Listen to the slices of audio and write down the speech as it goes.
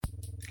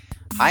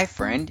Hi,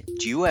 friend.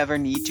 Do you ever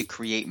need to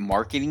create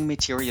marketing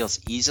materials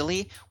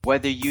easily?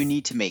 Whether you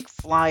need to make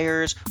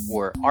flyers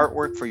or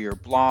artwork for your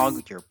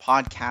blog, your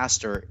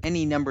podcast, or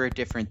any number of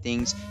different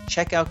things,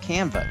 check out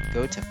Canva.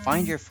 Go to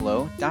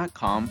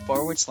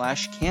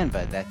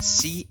findyourflow.com/Canva.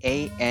 That's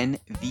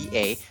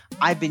CANVA.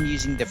 I've been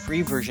using the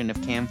free version of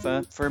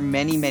Canva for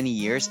many, many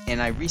years,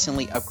 and I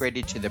recently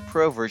upgraded to the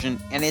pro version,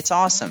 and it's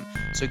awesome.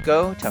 So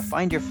go to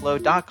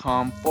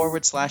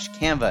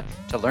findyourflow.com/Canva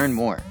to learn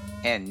more.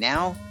 And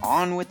now,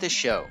 on with the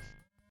show.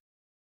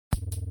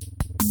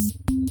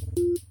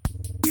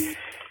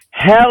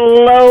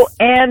 Hello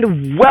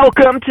and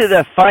welcome to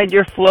the Find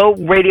Your Flow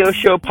radio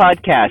show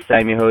podcast.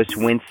 I'm your host,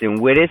 Winston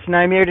Widdes, and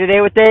I'm here today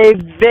with a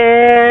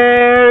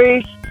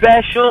very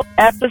special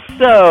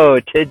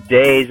episode.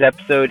 Today's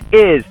episode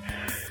is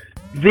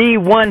the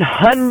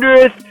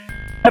 100th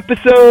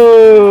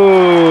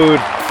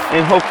episode.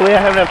 And hopefully I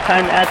have enough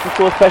time to add some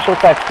cool special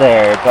effects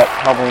there, but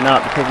probably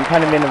not because I'm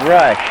kind of in a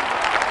rush.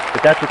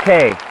 But that's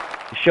okay.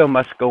 The show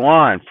must go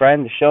on,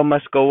 friend. The show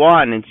must go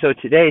on. And so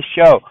today's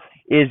show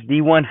is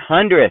the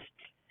 100th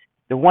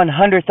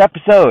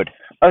episode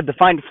of the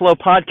Find Your Flow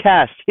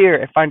podcast here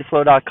at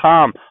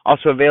findyourflow.com.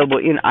 Also available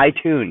in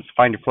iTunes,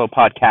 Find Your Flow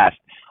podcast.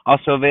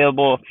 Also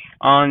available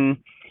on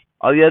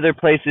all the other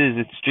places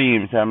it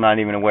streams that I'm not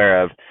even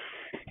aware of.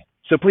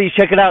 So please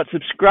check it out,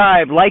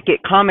 subscribe, like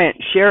it, comment,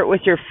 share it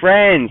with your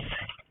friends.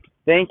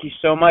 Thank you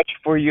so much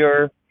for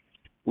your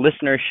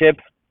listenership.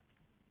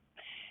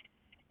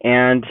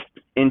 And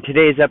in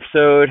today's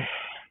episode,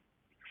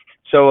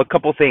 so a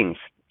couple things.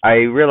 I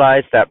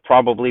realized that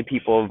probably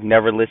people have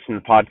never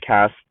listened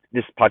to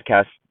this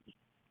podcast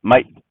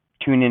might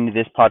tune into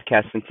this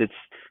podcast since it's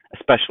a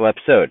special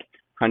episode,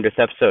 100th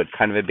episode,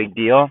 kind of a big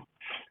deal.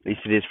 At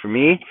least it is for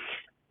me.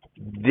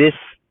 This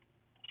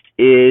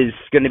is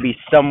going to be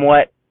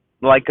somewhat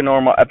like a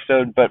normal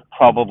episode, but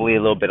probably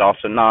a little bit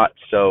also not.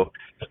 So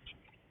if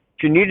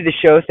you're new to the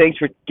show, thanks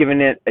for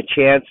giving it a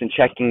chance and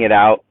checking it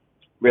out.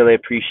 Really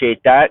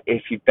appreciate that.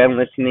 If you've been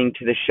listening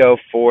to the show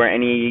for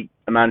any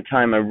amount of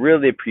time, I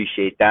really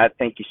appreciate that.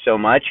 Thank you so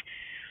much.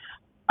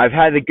 I've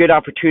had a good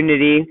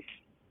opportunity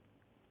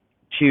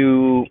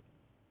to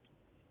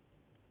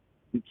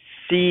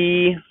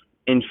see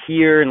and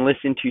hear and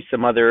listen to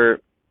some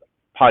other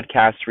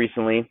podcasts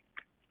recently.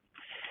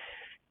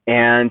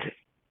 And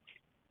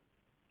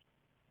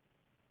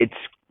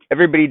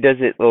everybody does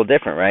it a little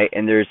different, right?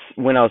 And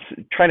when I was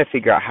trying to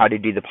figure out how to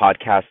do the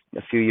podcast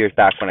a few years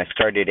back when I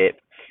started it,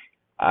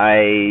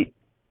 I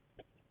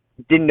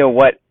didn't know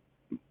what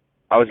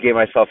I was getting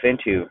myself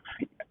into.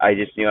 I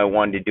just knew I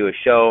wanted to do a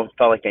show,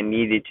 felt like I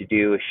needed to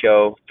do a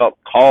show, felt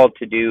called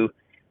to do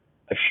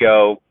a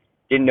show,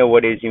 didn't know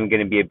what it was even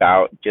going to be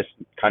about, just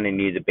kind of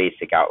knew the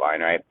basic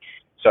outline, right?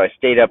 So I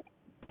stayed up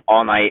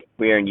all night.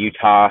 We were in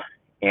Utah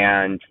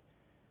and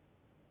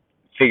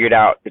figured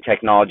out the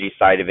technology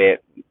side of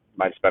it.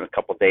 Might have spent a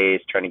couple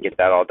days trying to get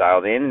that all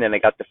dialed in. And then I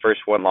got the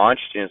first one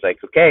launched, and it's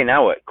like, okay,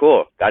 now what?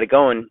 Cool, got it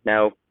going.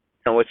 Now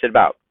what's it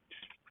about?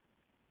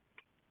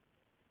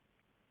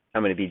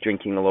 I'm going to be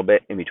drinking a little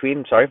bit in between.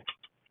 I'm sorry.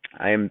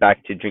 I am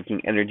back to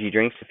drinking energy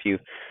drinks. If you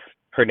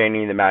heard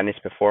any of the madness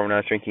before when I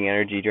was drinking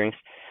energy drinks,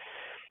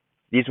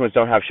 these ones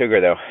don't have sugar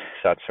though,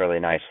 so that's really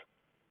nice.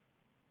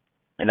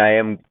 And I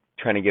am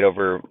trying to get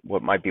over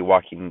what might be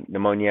walking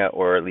pneumonia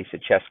or at least a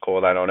chest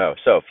cold. I don't know.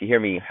 So if you hear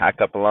me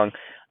hack up a lung,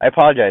 I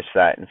apologize for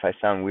that. And if I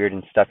sound weird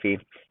and stuffy,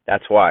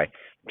 that's why.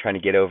 I'm trying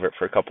to get over it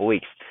for a couple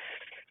weeks.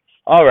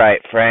 All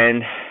right,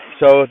 friend.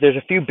 So there's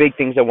a few big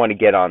things I want to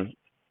get on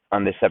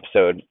this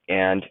episode,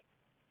 and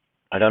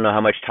I don't know how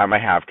much time I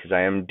have because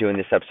I am doing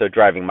this episode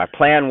driving. My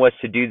plan was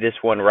to do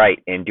this one right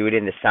and do it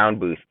in the sound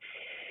booth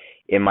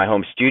in my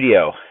home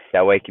studio.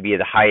 That way it could be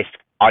the highest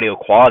audio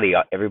quality.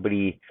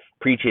 Everybody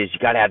preaches you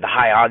got to have the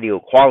high audio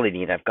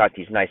quality, and I've got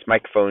these nice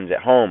microphones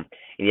at home,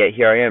 and yet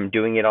here I am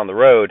doing it on the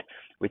road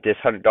with this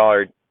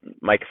 $100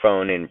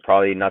 microphone and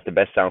probably not the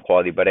best sound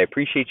quality. But I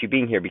appreciate you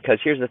being here because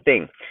here's the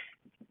thing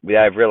that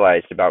I've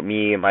realized about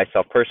me and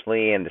myself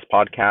personally and this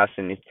podcast,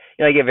 and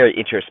I get very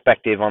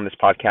introspective on this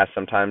podcast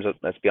sometimes,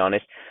 let's be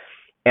honest,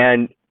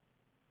 and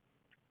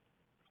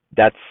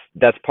that's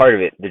part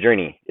of it, the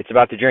journey. It's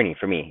about the journey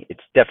for me.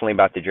 It's definitely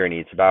about the journey.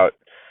 It's about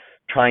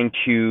trying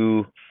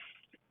to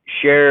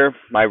share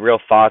my real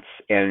thoughts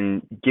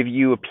and give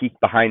you a peek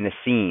behind the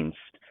scenes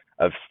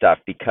of stuff,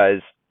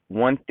 because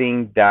one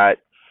thing that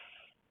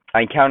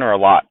I encounter a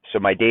lot, so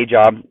my day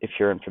job, if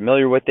you're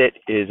unfamiliar with it,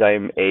 is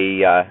I'm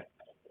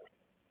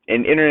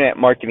an internet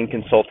marketing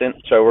consultant.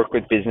 So I work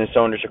with business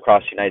owners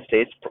across the United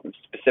States,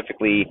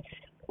 specifically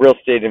real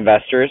estate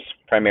investors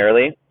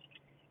primarily.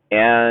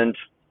 And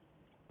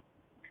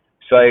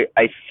so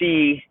I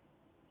see,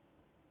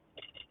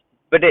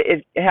 but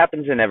it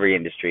happens in every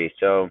industry,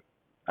 so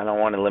I don't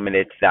want to limit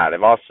it to that.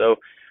 I've also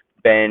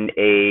been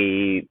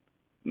a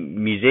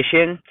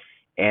musician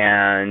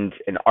and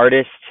an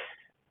artist,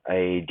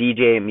 a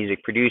DJ, a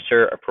music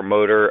producer, a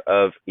promoter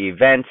of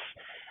events,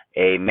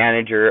 a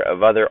manager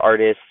of other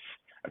artists.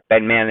 I've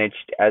been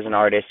managed as an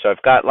artist, so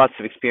I've got lots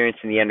of experience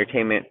in the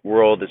entertainment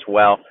world as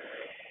well.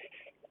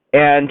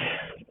 And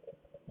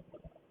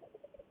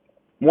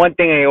one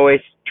thing I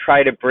always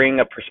try to bring,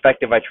 a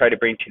perspective I try to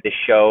bring to the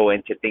show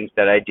and to things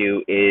that I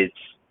do, is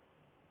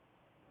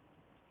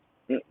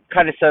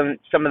kind of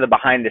some of the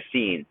behind the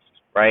scenes,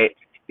 right?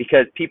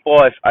 Because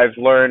people, I've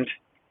learned,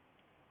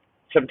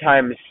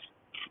 sometimes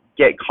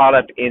get caught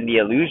up in the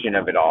illusion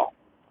of it all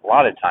a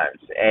lot of times,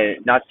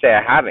 and not to say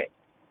I haven't.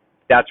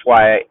 That's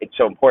why it's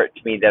so important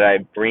to me that I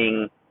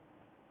bring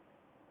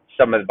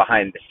some of the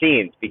behind the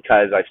scenes,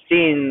 because I've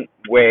seen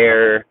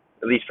where,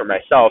 at least for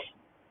myself,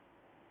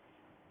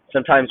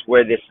 sometimes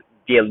where the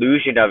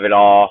illusion of it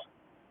all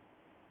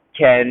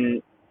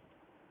can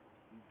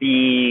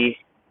be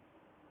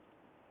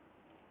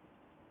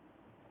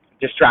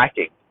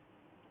distracting.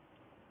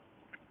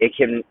 It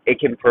can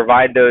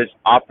provide those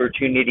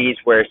opportunities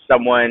where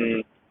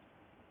someone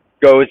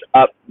goes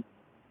up,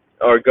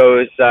 or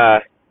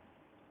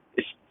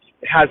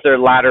has their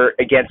ladder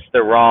against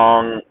the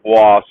wrong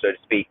wall, so to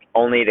speak,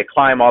 only to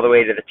climb all the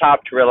way to the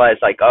top to realize,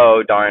 like,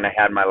 oh darn, I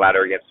had my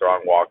ladder against the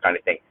wrong wall, kind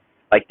of thing.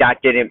 Like,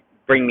 that didn't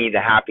bring me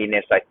the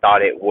happiness I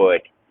thought it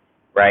would,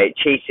 right?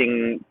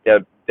 Chasing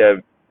the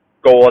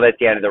goal at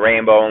the end of the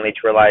rainbow, only to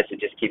realize it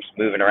just keeps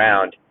moving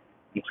around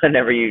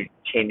whenever you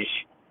change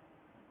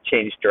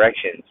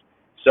directions.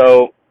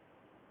 So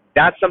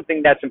that's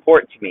something that's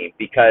important to me,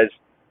 because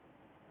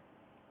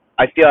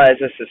I feel as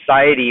a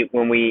society,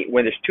 when we're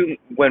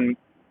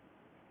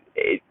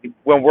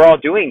all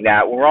doing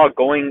that, when we're all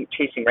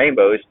chasing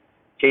rainbows,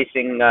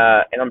 and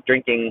I'm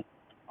drinking,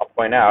 I'll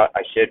point out,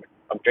 I'm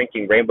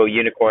drinking rainbow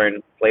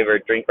unicorn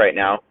flavored drink right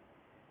now.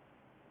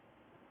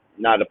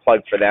 Not a plug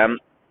for them,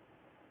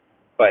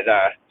 but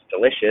it's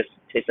delicious.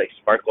 It tastes like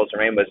sparkles and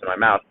rainbows in my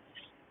mouth.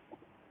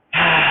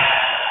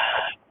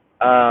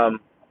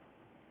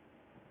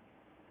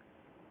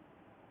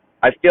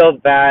 I feel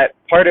that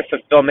part of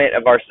fulfillment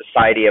of our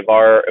society, of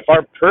our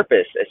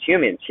purpose as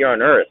humans here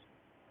on Earth,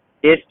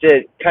 is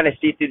to kind of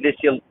see through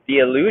the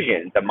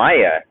illusion, the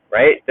Maya,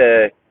 right?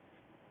 This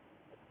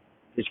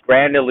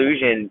grand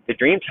illusion, the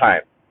dream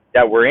time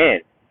that we're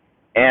in,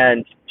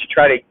 and to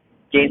try to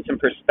gain some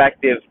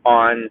perspective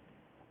on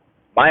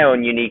my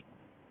own unique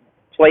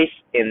place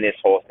in this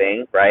whole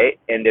thing, right?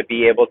 And to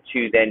be able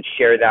to then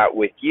share that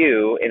with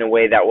you in a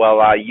way that will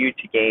allow you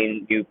to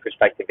gain new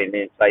perspective and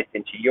insights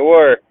into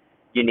your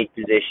unique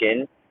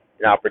position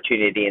and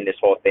opportunity in this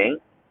whole thing.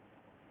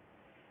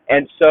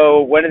 And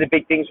so one of the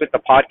big things with the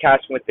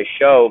podcast and with the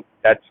show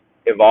that's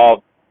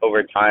evolved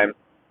over time,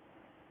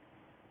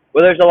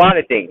 well, there's a lot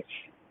of things.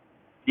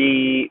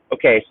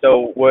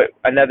 So what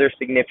another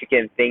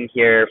significant thing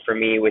here for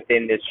me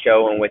within this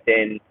show and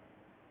within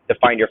the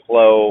Find Your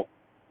Flow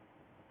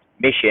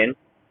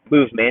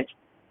movement,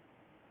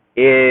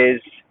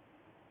 is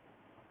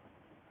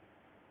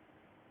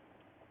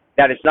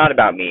that it's not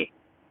about me,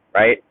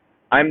 right?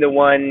 I'm the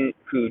one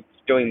who's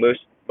doing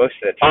most of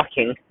the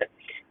talking.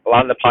 A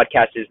lot of the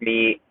podcast is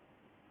me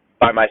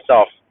by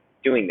myself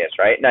doing this,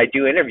 right? And I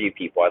do interview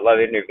people. I love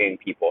interviewing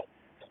people.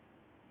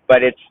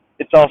 But it's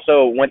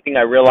also, one thing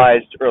I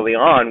realized early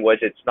on was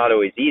it's not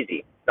always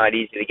easy. It's not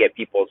easy to get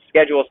people's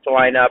schedules to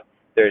line up.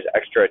 There's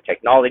extra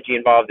technology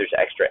involved. There's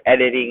extra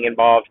editing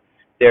involved.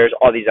 There's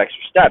all these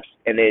extra steps.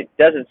 And it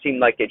doesn't seem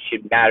like it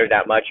should matter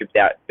that much or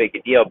that big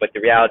a deal, but the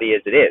reality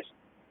is it is.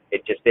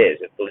 It just is.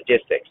 It's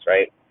logistics,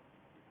 right?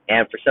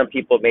 And for some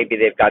people, maybe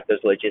they've got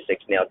those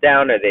logistics nailed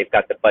down, or they've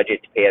got the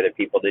budget to pay other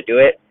people to do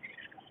it.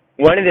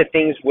 One of the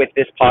things with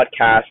this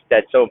podcast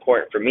that's so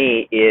important for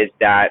me is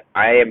that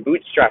I am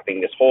bootstrapping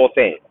this whole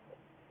thing.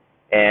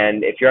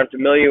 And if you're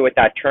unfamiliar with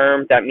that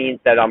term, that means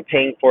that I'm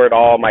paying for it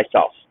all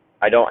myself.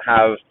 I don't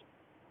have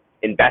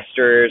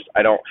investors.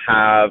 I don't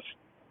have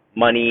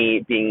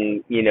money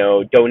being,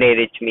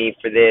 donated to me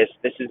for this.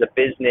 This is a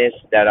business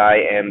that I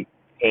am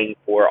paying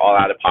for all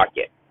out of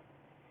pocket.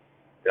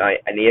 I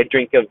need a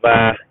drink of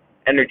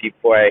energy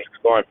before I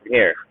go on from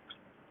here.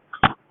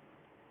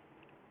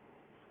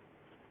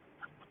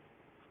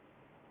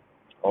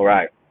 All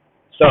right.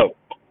 So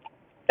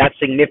that's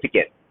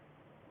significant,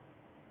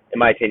 in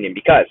my opinion,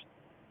 because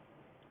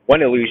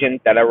one illusion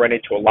that I run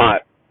into a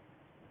lot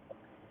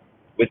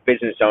with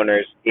business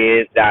owners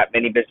is that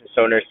many business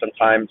owners,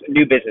 sometimes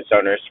new business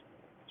owners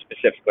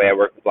specifically, I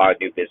work with a lot of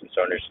new business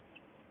owners,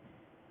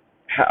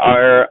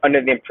 are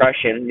under the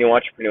impression, new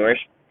entrepreneurs,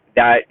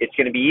 that it's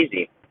going to be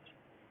easy.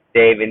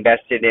 They've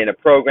invested in a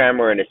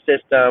program or in a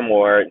system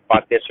or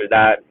bought this or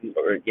that,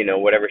 or,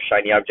 whatever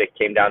shiny object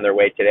came down their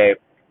way today.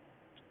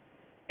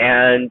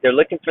 And they're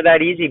looking for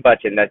that easy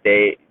button that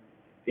they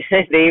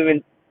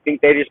even think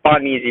they just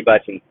bought an easy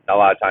button a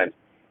lot of times.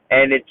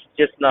 And it's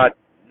just not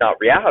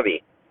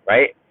reality,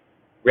 right?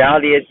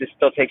 Reality is it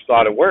still takes a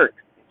lot of work.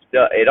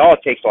 It all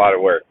takes a lot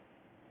of work.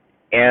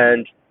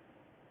 And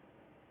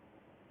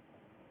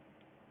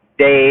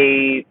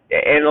a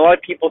lot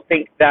of people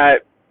think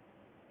that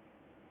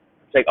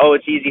it's like, oh,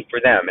 it's easy for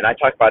them. And I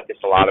talk about this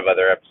a lot of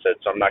other episodes,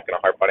 so I'm not going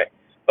to harp on it.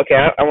 Okay,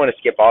 I want to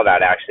skip all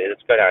that, actually.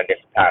 Let's go down a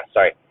different path.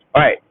 Sorry.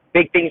 All right,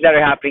 big things that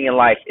are happening in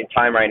life, in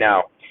time right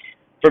now.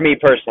 For me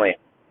personally,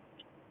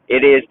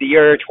 it is the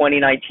year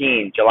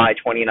 2019, July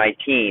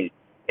 2019,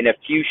 In a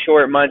few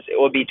short months, it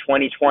will be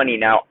 2020.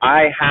 Now,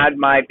 I had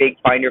my big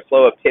Finder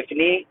Flow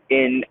epiphany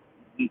in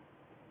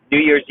New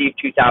Year's Eve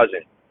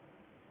 2000.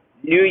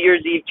 New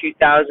Year's Eve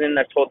 2000,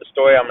 I've told the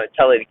story. I'm going to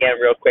tell it again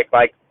real quick.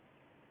 Like,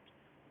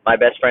 my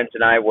best friends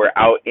and I were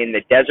out in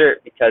the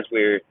desert because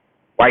we're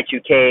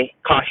Y2K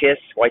cautious.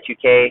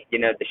 Y2K,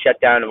 the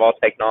shutdown of all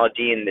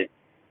technology and the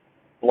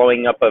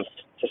blowing up of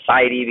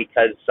society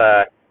because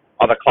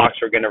all the clocks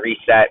were going to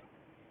reset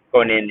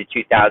going into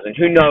 2000.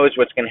 Who knows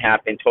what's going to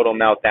happen? Total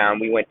meltdown.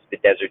 We went to the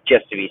desert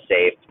just to be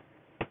safe.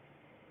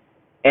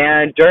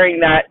 And during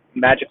that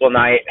magical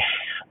night,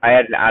 I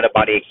had an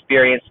out-of-body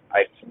experience.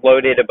 I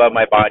floated above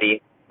my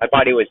body. My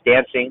body was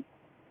dancing.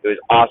 It was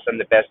awesome,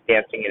 the best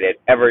dancing it had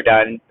ever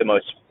done, the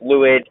most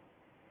fluid,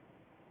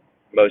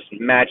 most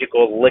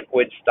magical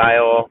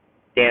liquid-style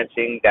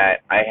dancing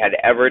that I had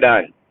ever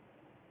done.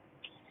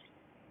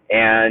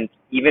 And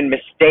even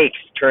mistakes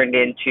turned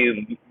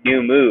into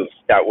new moves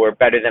that were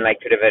better than I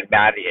could have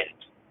imagined.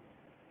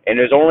 And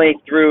it was only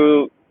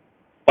through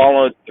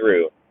followed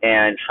through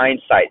and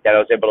hindsight that I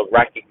was able to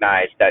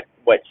recognize that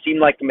what seemed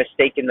like a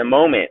mistake in the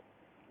moment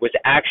was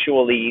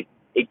actually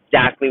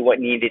exactly what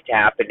needed to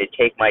happen to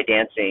take my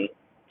dancing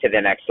to the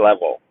next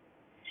level.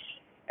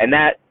 And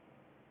that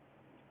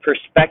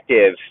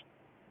perspective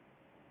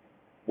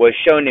was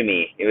shown to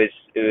me. It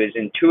was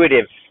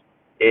intuitive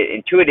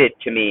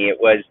to me. It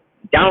was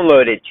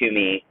downloaded to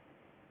me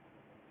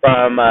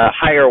from a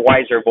higher,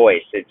 wiser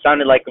voice. It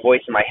sounded like a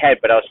voice in my head,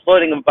 but I was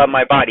floating above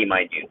my body,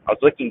 mind you. I was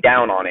looking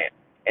down on it,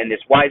 and this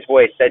wise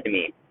voice said to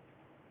me,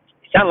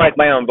 it sounded like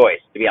my own voice,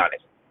 to be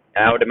honest.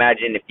 And I would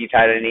imagine if you've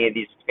had any of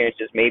these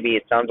experiences, maybe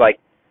it sounds like,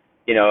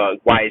 a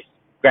wise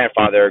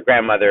grandfather or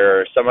grandmother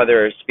or some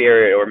other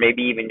spirit, or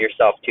maybe even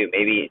yourself too.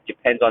 Maybe it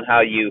depends on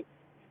how you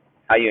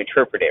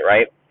interpret it,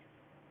 right?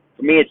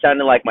 For me, it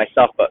sounded like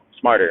myself, but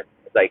smarter.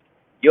 It's like,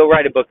 you'll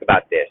write a book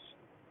about this,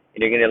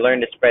 and you're going to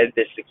learn to spread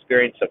this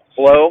experience of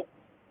flow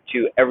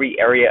to every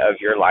area of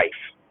your life.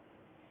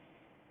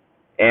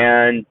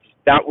 And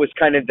that was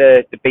kind of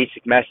the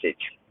basic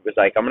message. It was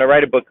like, I'm going to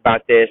write a book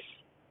about this,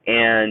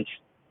 and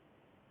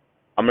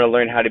I'm going to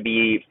learn how to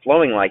be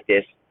flowing like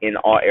this in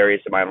all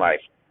areas of my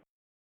life.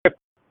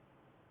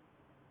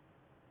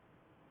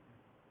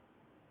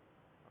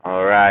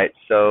 All right,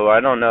 so I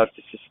don't know if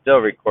this is still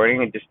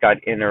recording. It just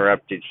got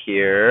interrupted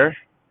here.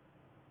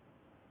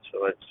 So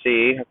let's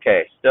see.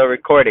 Okay, still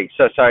recording.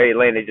 So sorry,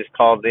 Elena just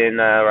called in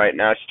right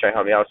now. She's trying to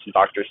help me out with some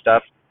doctor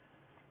stuff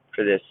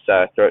for this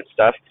throat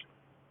stuff,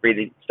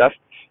 breathing stuff.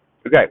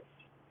 Okay.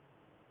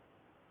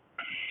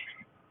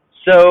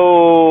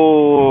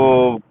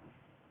 So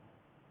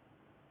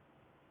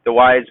the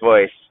wise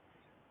voice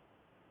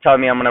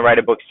telling me I'm going to write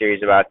a book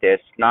series about this,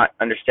 not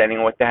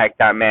understanding what the heck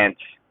that meant,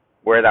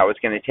 where that was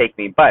going to take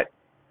me, but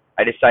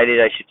I decided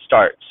I should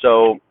start.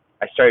 So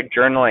I started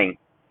journaling,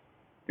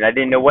 and I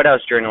didn't know what I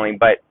was journaling,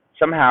 but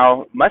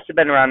somehow, must have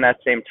been around that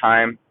same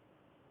time,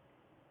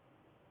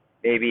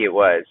 maybe it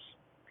was,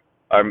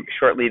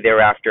 shortly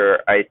thereafter,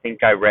 I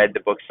think I read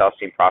the book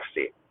Self-Esteem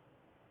Prophecy.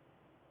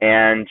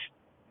 And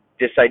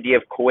this idea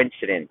of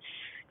coincidence,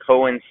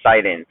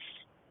 coincidence,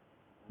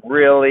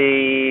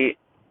 really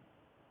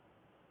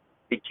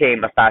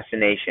became a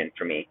fascination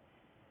for me.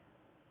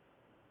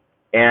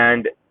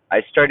 And I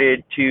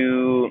started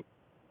to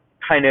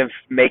kind of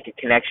make a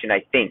connection, I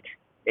think.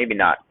 Maybe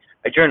not.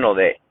 I journaled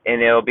it,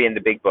 and it'll be in the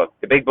big book.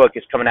 The big book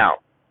is coming out.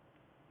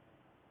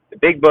 The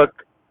big book,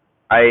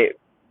 I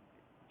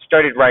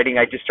started writing,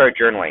 I just started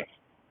journaling.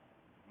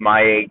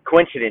 My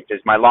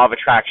coincidences, my law of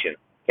attraction.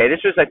 Okay,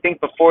 this was, I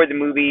think, before the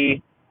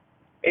movie,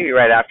 maybe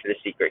right after The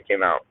Secret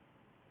came out.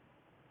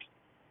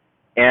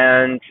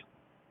 And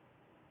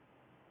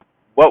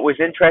what was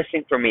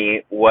interesting for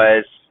me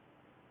was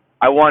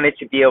I wanted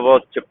to be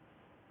able to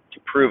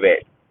prove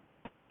it.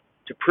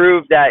 To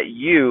prove that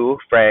you,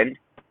 friend,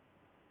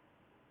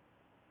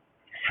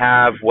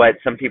 have what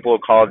some people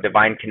would call a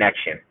divine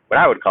connection. What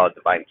I would call a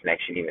divine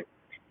connection even.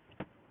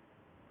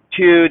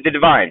 To the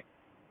divine.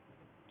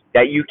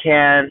 That you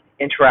can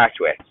interact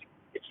with.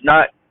 It's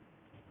not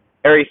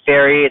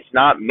airy-fairy. It's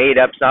not made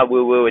up. It's not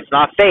woo-woo. It's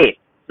not faith.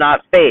 It's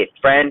not faith,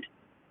 friend.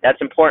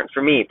 That's important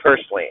for me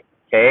personally.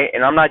 Okay?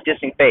 And I'm not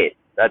dissing faith.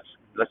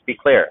 Let's be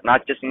clear. I'm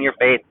not dissing your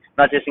faith. I'm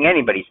not dissing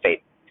anybody's faith.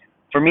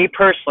 For me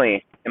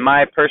personally, in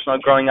my personal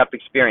growing up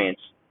experience,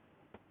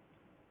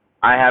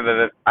 I have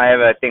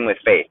a thing with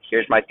faith.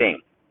 Here's my thing.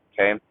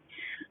 Okay?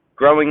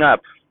 Growing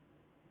up,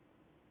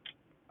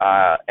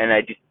 and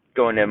I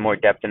go into more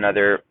depth in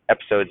other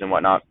episodes and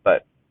whatnot,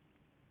 but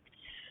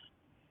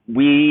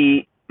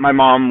my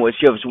mom was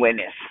Jehovah's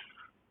Witness.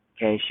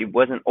 Okay, she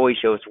wasn't always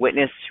Jehovah's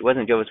Witness. She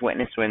wasn't Jehovah's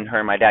Witness when her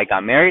and my dad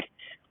got married,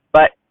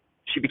 but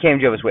she became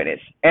Jehovah's Witness.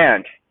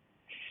 And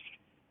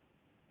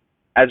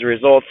as a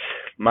result,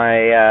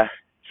 my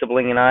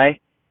sibling and I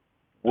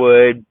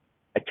would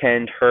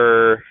attend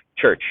her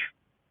church,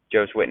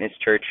 Jehovah's Witness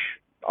church,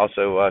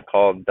 also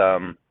called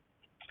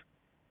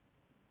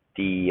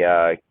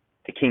the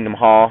Kingdom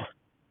Hall.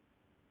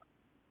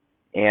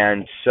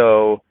 And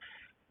so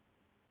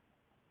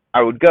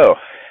I would go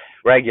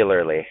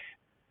regularly.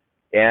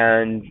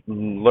 and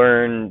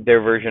learn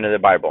their version of the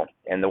Bible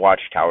and the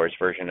Watchtower's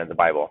version of the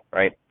Bible,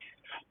 right?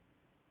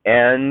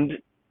 And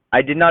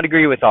I did not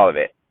agree with all of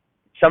it.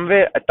 Some of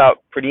it I thought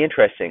pretty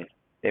interesting.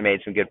 They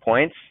made some good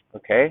points.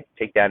 Okay,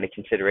 take that into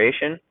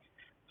consideration.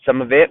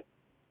 Some of it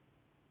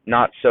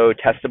not so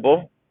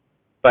testable,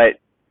 but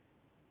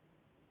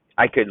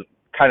I could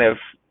kind of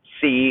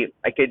see,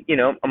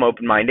 I'm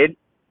open-minded,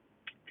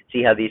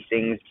 see how these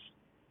things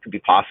could be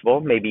possible,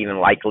 maybe even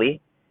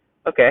likely.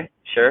 Okay,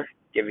 sure,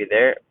 give you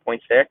their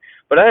points there.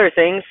 But other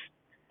things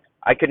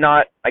I could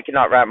not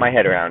wrap my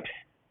head around.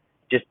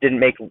 Just didn't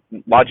make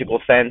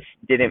logical sense,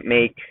 there's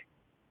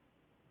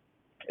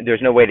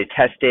no way to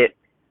test it.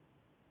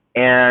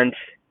 And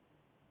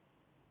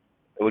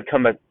it would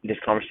come up this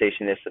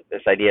conversation,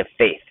 this idea of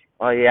faith.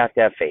 Well, you have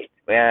to have faith.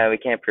 Yeah, we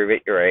can't prove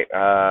it. You're right.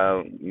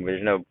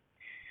 There's no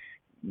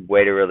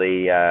way to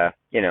really,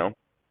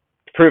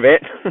 prove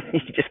it. You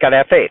just got to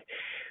have faith.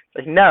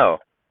 Like, no,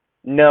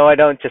 I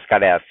don't just got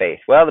to have faith.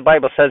 Well, the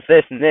Bible says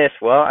this and this.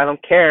 Well, I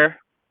don't care,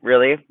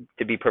 really,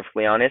 to be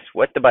perfectly honest,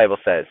 what the Bible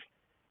says.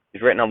 It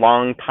was written a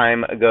long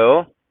time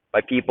ago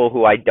by people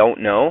who I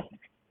don't know.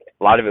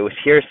 A lot of it was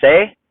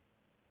hearsay.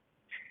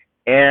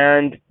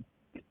 And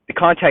the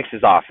context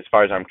is off as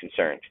far as I'm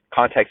concerned.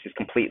 Context is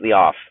completely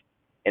off,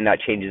 and that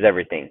changes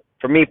everything.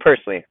 For me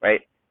personally,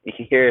 right? You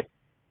can hear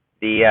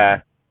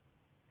the,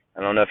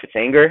 I don't know if it's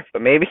anger,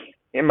 but maybe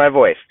in my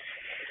voice.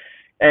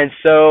 And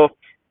so,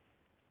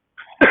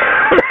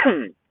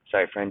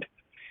 sorry, friend.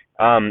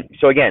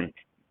 So again,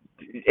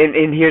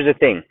 and here's the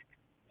thing.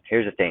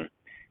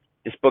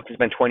 This book has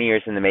been 20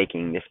 years in the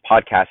making. This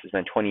podcast has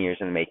been 20 years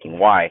in the making.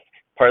 Why?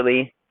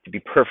 Partly, to be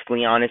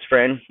perfectly honest,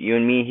 friend, you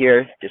and me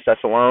here, just us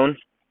alone,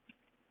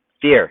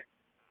 fear.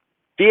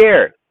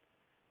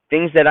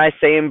 Things that I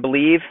say and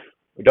believe,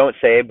 or don't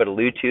say, but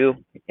allude to,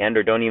 and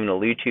or don't even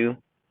allude to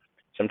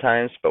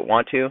sometimes, but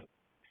want to.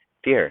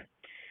 Fear.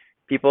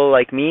 People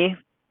like me,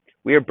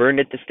 we were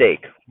burned at the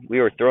stake. We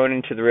were thrown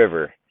into the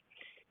river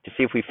to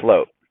see if we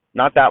float.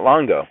 Not that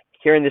long ago,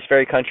 here in this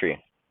very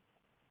country.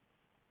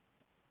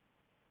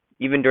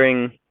 Even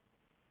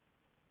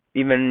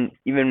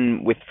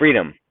with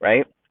freedom,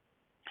 right?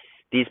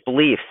 These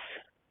beliefs,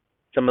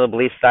 some of the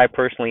beliefs that I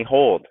personally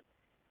hold,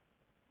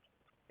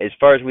 as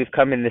far as we've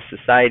come in this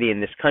society,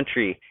 in this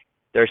country,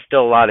 there are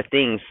still a lot of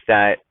things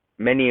that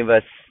many of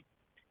us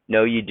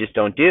know you just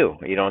don't do,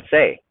 or you don't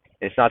say.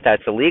 And it's not that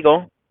it's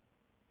illegal,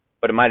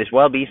 but it might as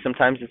well be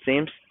sometimes, it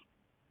seems.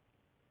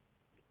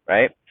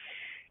 Right?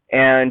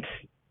 And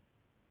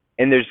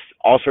there's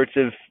all sorts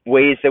of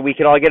ways that we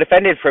can all get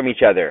offended from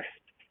each other.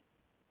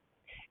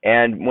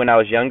 And when I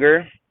was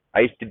younger,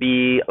 I used to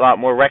be a lot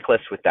more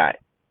reckless with that.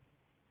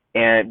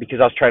 And because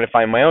I was trying to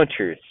find my own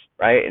truths,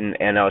 right?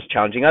 And I was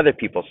challenging other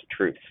people's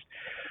truths.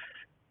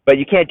 But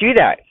you can't do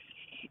that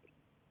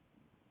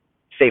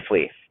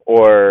safely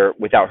or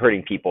without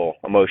hurting people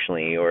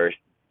emotionally or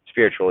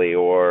spiritually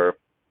or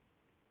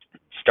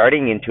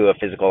starting into a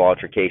physical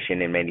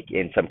altercation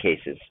in some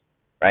cases,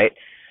 right?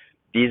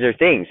 These are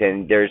things,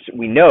 and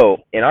we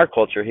know in our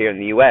culture here in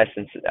the U.S.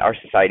 and our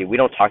society, we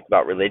don't talk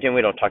about religion,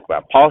 we don't talk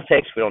about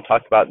politics, we don't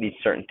talk about these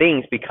certain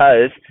things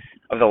because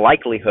of the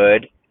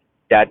likelihood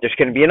that there's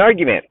going to be an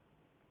argument,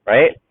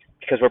 right?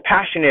 Because we're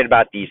passionate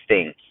about these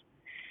things.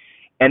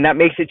 And that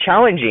makes it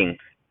challenging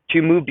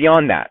to move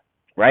beyond that,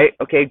 right?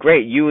 Okay,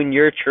 great. You and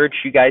your church,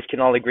 you guys can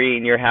all agree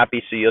and you're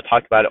happy, so you'll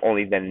talk about it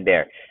only then and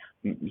there.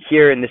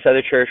 Here in this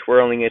other church,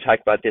 we're only going to talk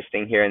about this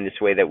thing here in this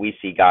way that we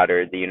see God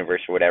or the universe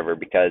or whatever,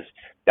 because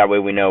that way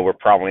we know we're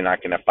probably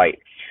not going to fight.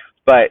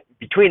 But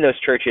between those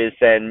churches,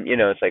 then,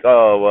 it's like,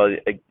 oh, well,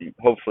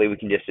 hopefully we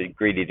can just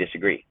agree to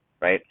disagree,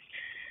 right?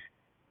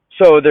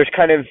 So there's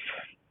kind of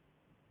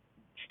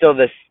still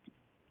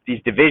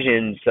these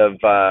divisions of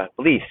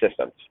belief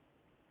systems,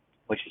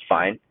 which is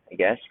fine, I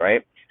guess,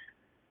 right?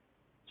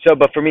 So,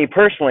 but for me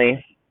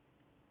personally,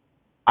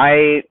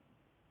 I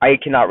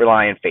cannot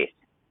rely on faith.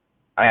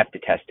 I have to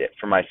test it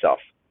for myself.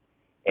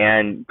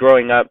 And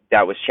growing up,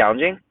 that was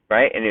challenging,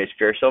 right? And it was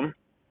fearsome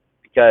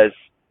because,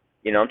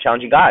 I'm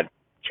challenging God,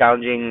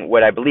 challenging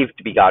what I believe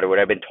to be God or what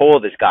I've been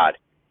told is God.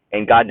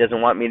 And God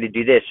doesn't want me to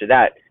do this or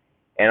that.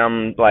 And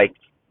I'm like,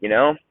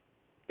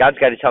 God's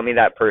got to tell me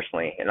that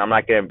personally. And I'm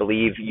not going to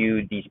believe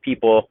these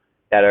people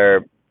that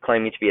are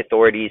claiming to be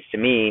authorities to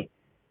me,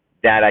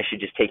 that I should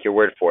just take your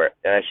word for it,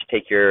 that I should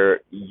take your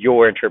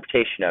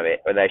interpretation of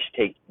it, or that I should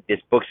take this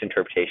book's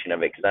interpretation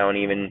of it, because I don't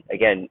even,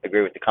 again,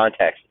 agree with the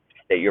context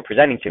that you're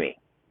presenting to me.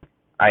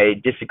 I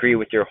disagree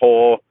with your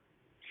whole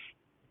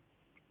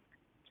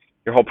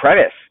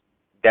premise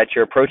that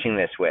you're approaching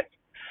this with.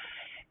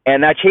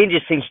 And that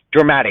changes things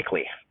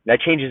dramatically.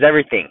 That changes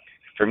everything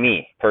for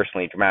me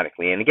personally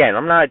dramatically. And again,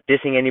 I'm not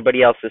dissing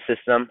anybody else's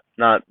system,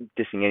 not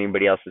dissing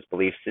anybody else's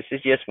beliefs. This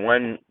is just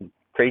one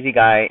crazy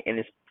guy in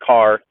his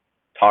car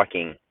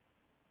talking,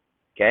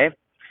 okay?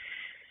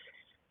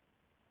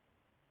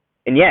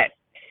 And yet,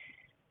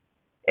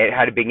 it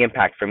had a big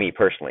impact for me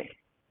personally,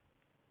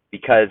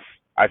 because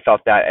I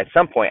felt that at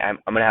some point I'm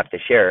going to have to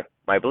share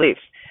my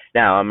beliefs.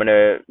 Now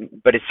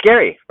but it's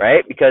scary,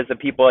 right? Because the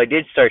people I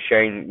did start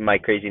sharing my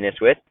craziness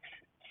with,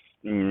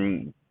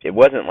 it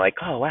wasn't like,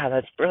 oh wow,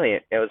 that's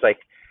brilliant. It was like,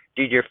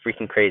 dude, you're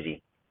freaking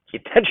crazy.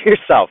 Keep that to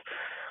yourself.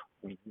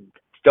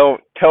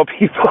 Don't tell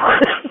people.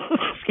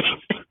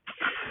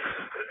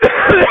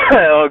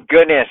 Oh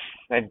goodness,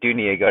 I do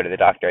need to go to the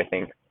doctor, I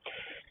think.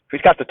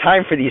 Who's got the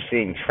time for these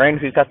things, friend?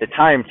 Who's got the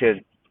time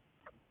to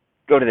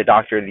go to the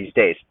doctor these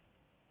days?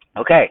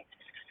 Okay,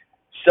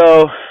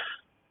 so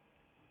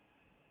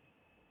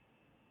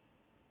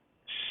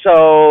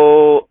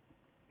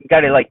you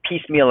got to like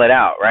piecemeal it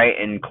out, right,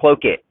 and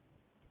cloak it.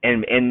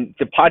 And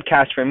the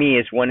podcast for me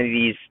is one of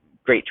these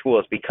great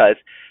tools, because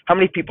how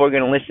many people are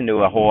going to listen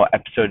to a whole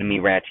episode of me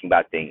ranting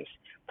about things?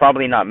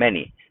 Probably not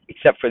many,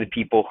 except for the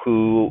people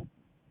who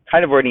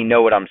kind of already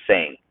know what I'm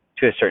saying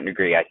to a certain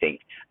degree, I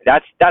think.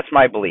 That's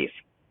my belief.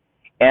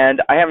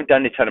 And I haven't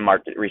done a ton of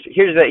market research.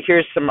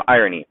 Here's some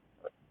irony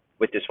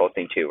with this whole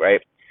thing too,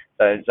 right?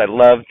 I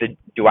love the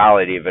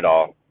duality of it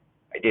all.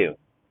 I do.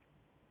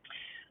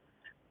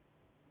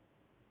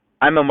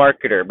 I'm a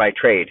marketer by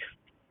trade.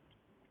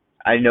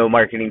 I know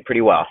marketing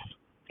pretty well,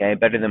 okay,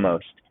 better than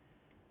most.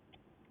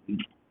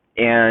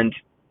 And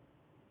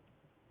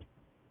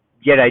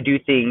yet I do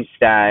things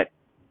that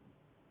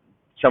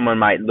someone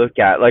might look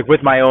at, like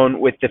with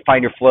the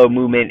Find Your Flow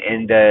movement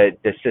and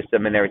the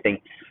system and everything.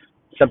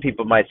 Some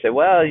people might say,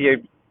 well, you're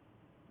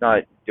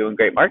not doing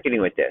great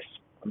marketing with this.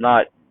 I'm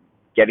not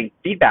getting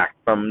feedback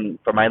from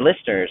my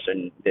listeners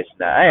and this and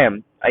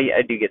that.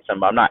 I do get some,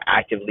 but I'm not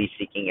actively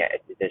seeking it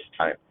at this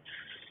time.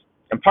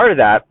 And part of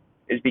that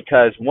is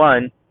because,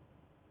 one,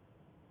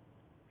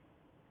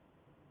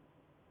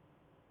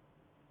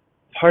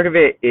 part of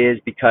it is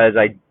because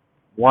I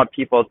want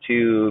people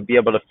to be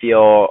able to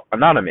feel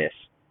anonymous.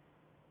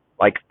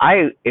 Like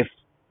if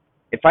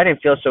I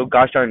didn't feel so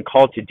gosh darn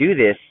called to do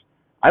this,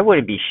 I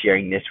wouldn't be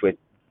sharing this with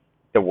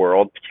the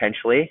world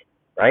potentially,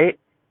 right?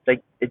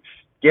 Like, it's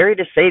scary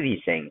to say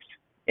these things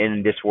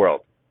in this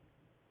world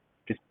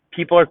because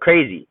people are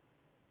crazy.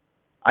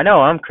 I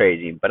know I'm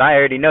crazy, but I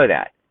already know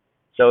that,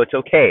 so it's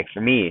okay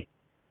for me,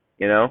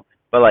 you know.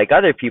 But like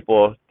other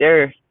people,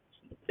 there's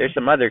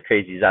some other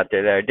crazies out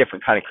there that are a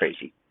different kind of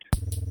crazy.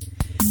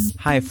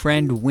 Hi,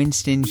 friend.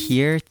 Winston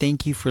here.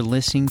 Thank you for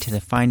listening to the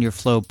Find Your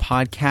Flow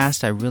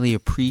podcast. I really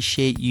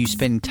appreciate you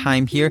spending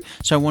time here.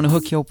 So I want to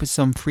hook you up with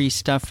some free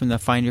stuff from the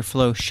Find Your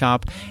Flow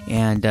shop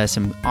and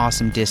some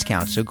awesome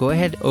discounts. So go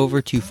ahead over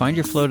to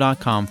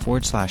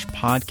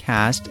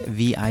findyourflow.com/podcast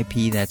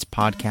VIP. That's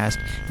podcast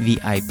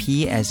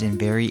VIP, as in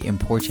very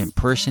important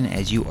person,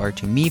 as you are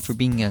to me, for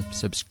being a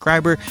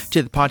subscriber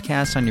to the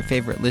podcast on your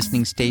favorite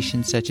listening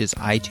stations such as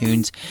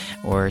iTunes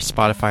or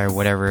Spotify or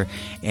whatever.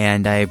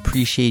 And I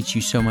appreciate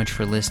you so much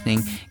for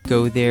listening.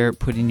 Go there,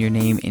 put in your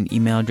name and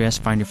email address,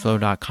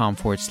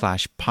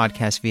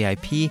 findyourflow.com/podcast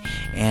VIP,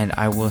 and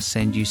I will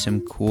send you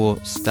some cool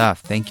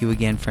stuff. Thank you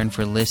again, friend,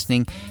 for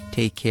listening.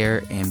 Take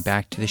care, and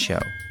back to the show.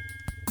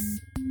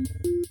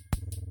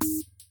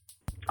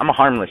 I'm a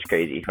harmless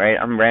crazy, right?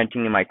 I'm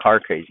ranting in my car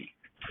crazy.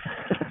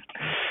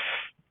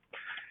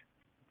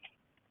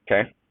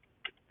 Okay?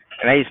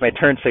 And I use my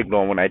turn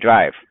signal when I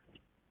drive.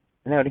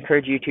 And I would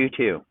encourage you to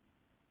too.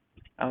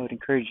 I would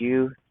encourage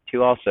you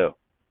to also.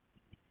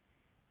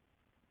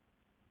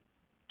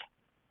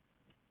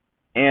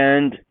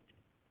 And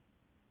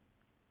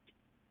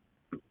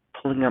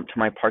pulling up to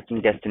my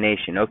parking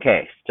destination.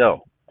 Okay,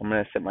 so I'm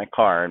going to sit in my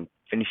car and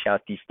finish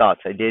out these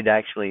thoughts. I did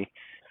actually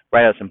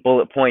write out some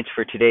bullet points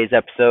for today's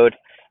episode.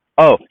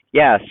 Oh,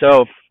 yeah,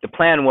 so the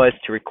plan was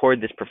to record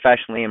this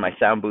professionally in my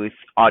sound booth,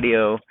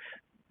 audio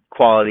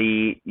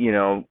quality, you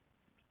know,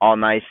 all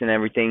nice and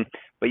everything.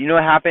 But you know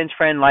what happens,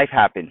 friend? Life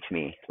happened to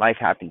me.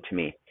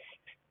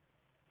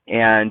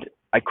 And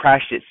I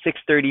crashed at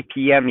 6:30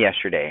 p.m.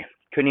 yesterday.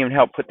 Couldn't even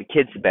help put the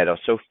kids to bed. I was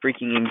so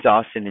freaking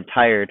exhausted and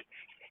tired.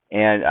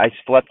 And I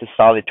slept a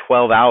solid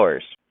 12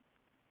 hours.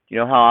 You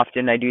know how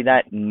often I do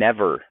that?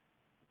 Never.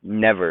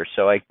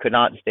 So I could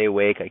not stay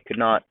awake. I could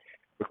not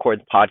record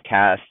the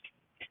podcast.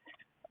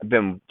 I've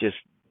been just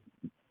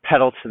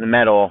pedal to the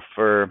metal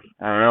for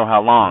I don't know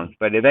how long.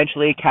 But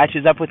eventually it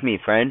catches up with me,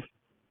 friend.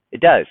 It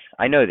does.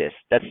 I know this.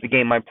 That's the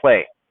game I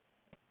play.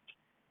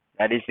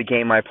 That is the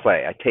game I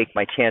play. I take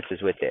my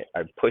chances with it.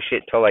 I push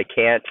it till I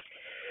can't.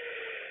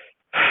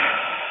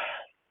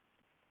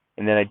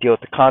 And then I deal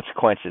with the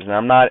consequences. And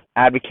I'm not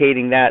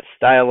advocating that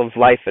style of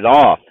life at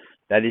all.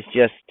 That is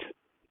just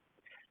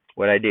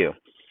what I do.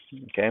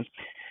 Okay?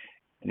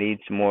 I need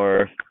some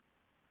more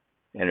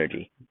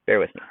energy. Bear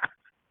with me.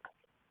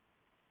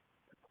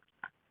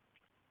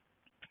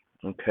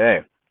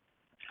 Okay.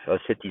 So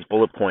let's hit these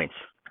bullet points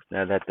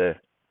now that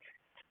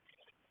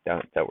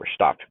we're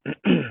stopped.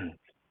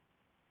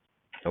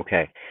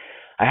 Okay.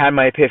 I had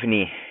my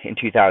epiphany in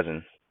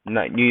 2000.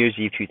 New Year's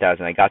Eve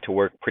 2000. I got to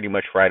work pretty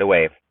much right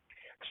away,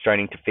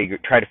 starting to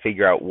try to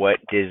figure out what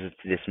does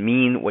this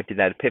mean. What did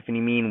that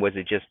epiphany mean? Was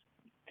it just?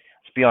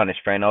 Let's be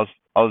honest, friend. I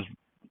was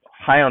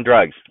high on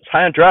drugs. I was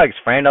high on drugs,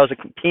 friend. I was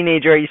a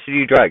teenager. I used to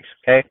do drugs.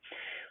 Okay,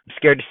 I'm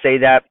scared to say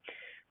that,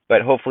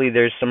 but hopefully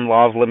there's some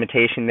law of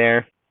limitation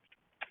there.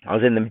 I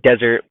was in the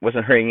desert,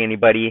 wasn't hurting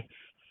anybody.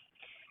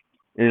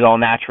 It was all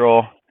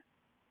natural,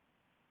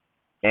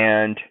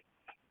 and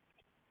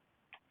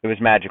it was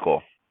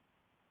magical.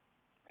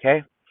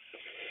 Okay?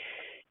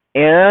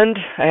 And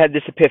I had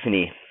this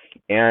epiphany,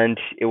 and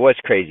it was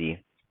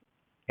crazy.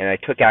 And I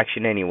took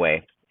action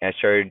anyway. And I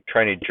started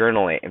trying to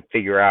journal it and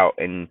figure out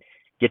and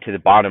get to the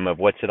bottom of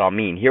what's it all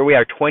mean. Here we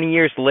are 20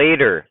 years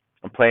later.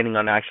 I'm planning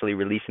on actually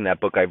releasing that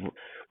book. I've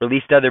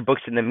released other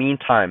books in the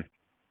meantime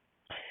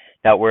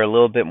that were a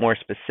little bit more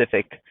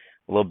specific,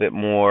 a little bit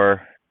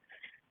more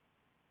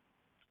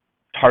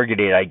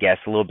targeted, I guess,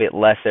 a little bit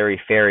less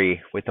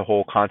airy-fairy with the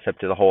whole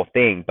concept of the whole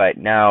thing. But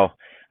now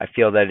I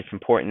feel that it's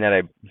important that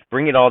I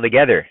bring it all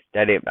together,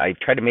 that I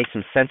try to make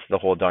some sense of the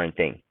whole darn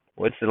thing.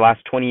 What's the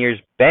last 20 years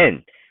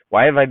been?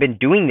 Why have I been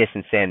doing this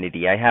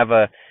insanity? I have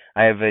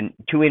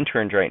two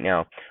interns right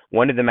now.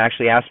 One of them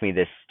actually asked me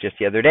this just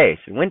the other day.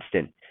 He said,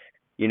 Winston,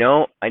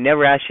 I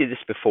never asked you this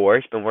before.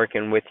 He's been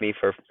working with me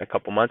for a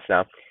couple months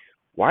now.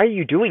 Why are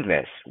you doing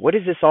this? What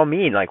does this all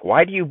mean? Like,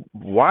 why?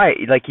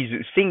 Like, he's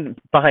seeing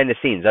behind the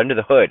scenes, under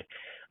the hood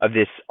of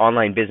this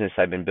online business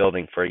I've been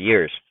building for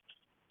years.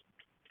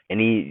 And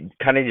he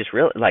kind of just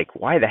realized, like,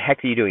 why the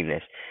heck are you doing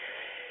this?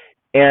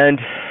 And,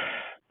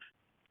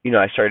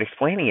 I started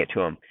explaining it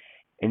to him.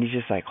 And he's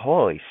just like,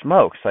 holy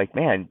smokes, like,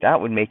 man,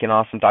 that would make an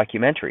awesome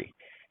documentary.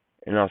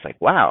 And I was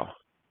like, wow,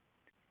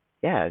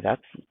 yeah,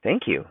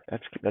 thank you.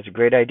 That's a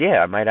great idea.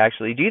 I might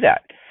actually do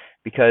that.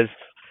 Because,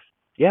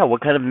 yeah,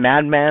 what kind of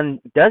madman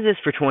does this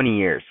for 20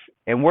 years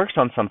and works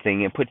on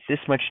something and puts this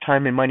much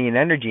time and money and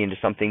energy into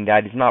something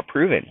that is not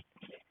proven,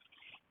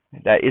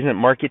 that isn't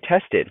market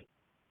tested?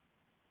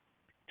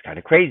 It's kind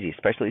of crazy,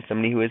 especially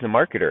somebody who is a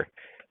marketer.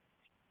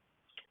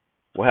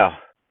 Well,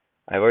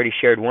 I've already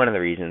shared one of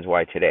the reasons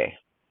why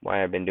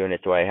I've been doing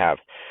it the way I have.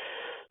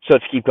 So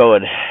let's keep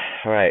going.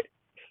 All right.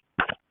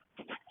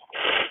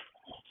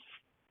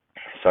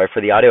 Sorry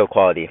for the audio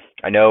quality.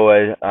 I know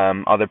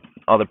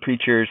all the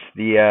preachers,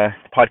 the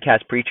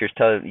podcast preachers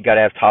tell you got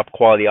to have top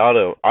quality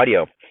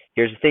audio.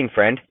 Here's the thing,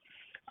 friend.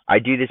 I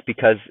do this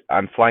because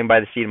I'm flying by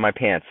the seat of my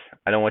pants.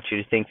 I don't want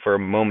you to think for a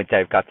moment that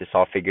I've got this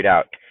all figured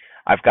out.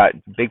 I've got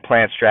big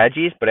plan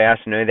strategies, but I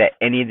also know that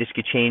any of this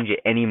could change at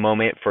any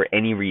moment for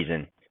any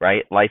reason,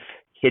 right? Life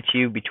hits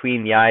you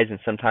between the eyes, and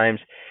sometimes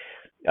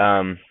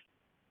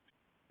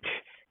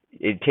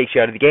it takes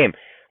you out of the game.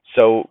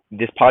 So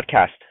this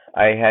podcast,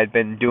 I had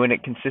been doing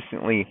it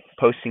consistently,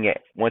 posting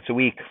it once a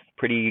week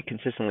pretty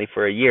consistently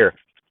for a year.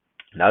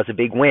 That was a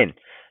big win.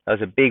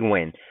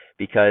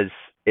 Because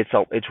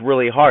it's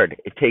really hard.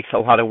 It takes a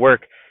lot of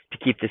work to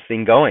keep this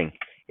thing going.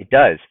 It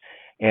does.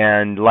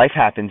 And life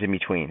happens in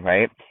between,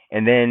 right?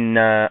 And then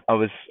I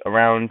was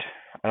around,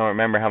 I don't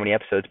remember how many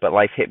episodes, but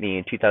life hit me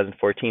in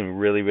 2014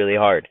 really, really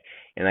hard.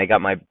 And I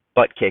got my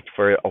butt kicked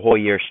for a whole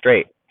year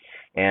straight.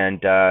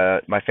 And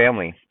my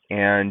family.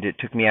 And it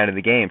took me out of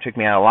the game. It took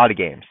me out of a lot of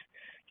games.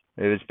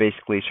 It was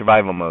basically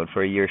survival mode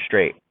for a year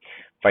straight.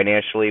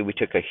 Financially, we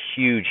took a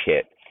huge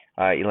hit.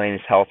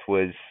 Elena's health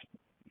was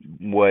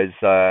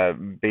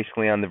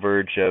basically on the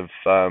verge of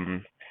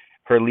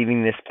her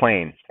leaving this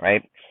plane,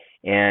 right?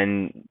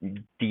 And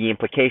the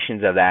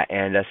implications of that,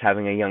 and us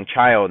having a young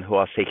child who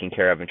I was taking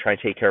care of and trying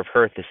to take care of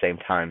her at the same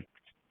time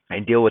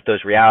and deal with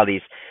those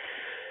realities.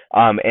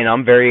 And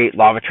I'm very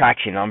law of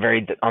attraction. I'm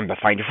the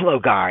find your flow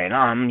guy, and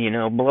I'm,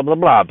 blah, blah,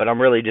 blah, but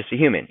I'm really just a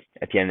human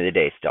at the end of the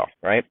day still,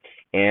 right?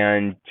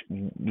 And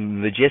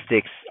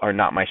logistics are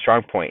not my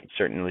strong point,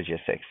 certain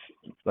logistics,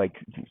 like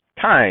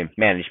time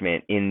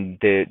management in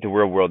the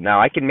real world.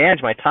 Now, I can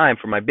manage my time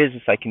for my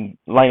business. I can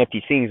line up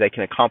these things. I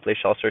can accomplish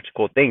all sorts of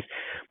cool things.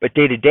 But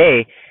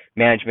day-to-day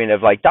management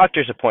of, like,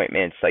 doctor's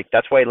appointments, like,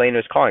 that's why Elena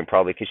was calling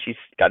probably, because she's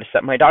got to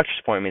set my doctor's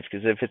appointments,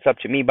 because if it's up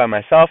to me by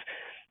myself,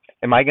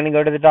 am I going to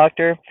go to the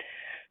doctor?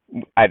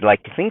 I'd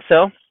like to think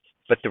so.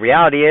 But the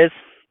reality is,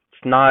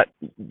 it's not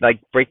like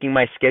breaking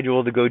my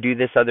schedule to go do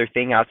this other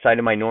thing outside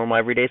of my normal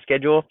everyday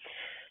schedule.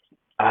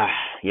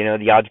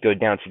 The odds go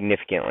down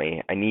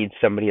significantly. I need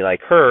somebody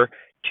like her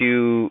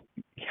to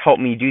help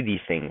me do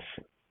these things.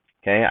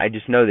 Okay, I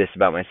just know this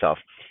about myself.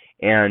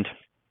 And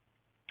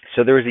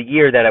so there was a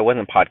year that I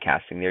wasn't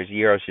podcasting. There was a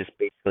year I was just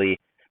basically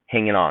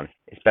hanging on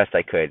as best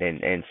I could,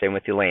 and same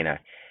with Elena.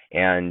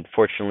 And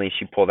fortunately,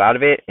 she pulled out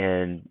of it,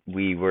 and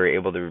we were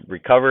able to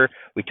recover.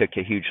 We took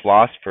a huge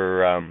loss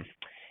for,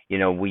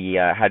 we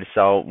had to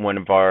sell one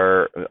of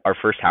our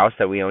first house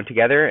that we owned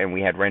together, and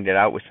we had rented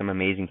out with some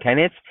amazing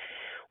tenants.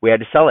 We had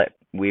to sell it.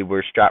 We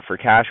were strapped for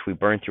cash. We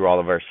burned through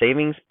all of our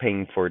savings,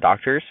 paying for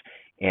doctors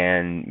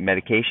and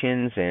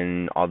medications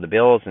and all the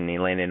bills, and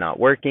Elena not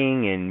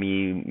working and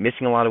me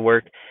missing a lot of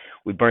work.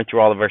 We burned through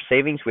all of our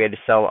savings. We had to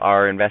sell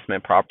our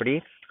investment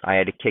property. I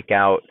had to kick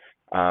out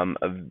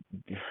an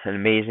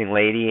amazing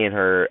lady and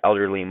her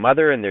elderly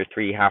mother and their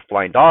 3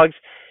 half-blind dogs,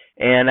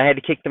 and I had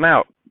to kick them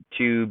out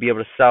to be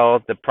able to sell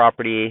the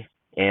property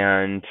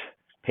and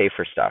pay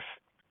for stuff.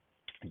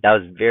 That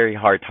was very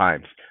hard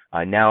times.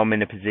 Now I'm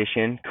in a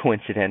position,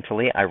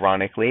 coincidentally,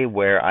 ironically,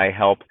 where I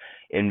help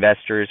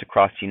investors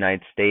across the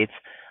United States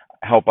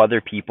help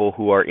other people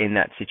who are in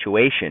that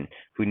situation,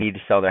 who need to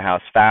sell their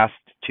house fast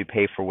to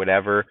pay for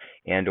whatever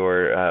and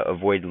or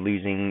avoid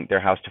losing their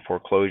house to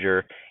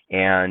foreclosure.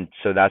 And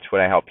so that's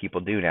what I help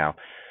people do now.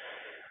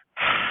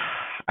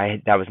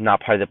 That was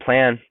not part of the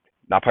plan,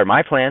 not part of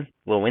my plan,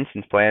 little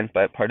Winston's plan,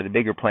 but part of the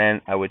bigger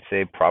plan, I would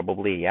say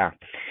probably, yeah.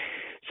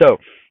 So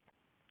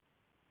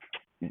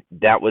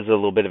that was a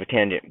little bit of a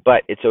tangent,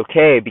 but it's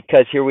okay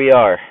because here we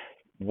are.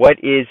 What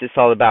is this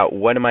all about?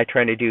 What am I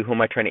trying to do? Who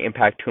am I trying to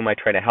impact? Who am I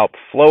trying to help?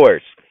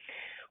 Flowers.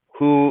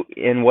 Who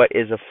and what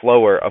is a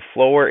flower? A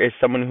flower is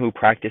someone who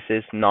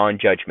practices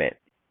non-judgment.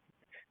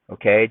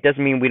 Okay? It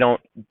doesn't mean we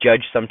don't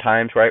judge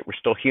sometimes, right? We're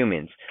still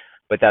humans,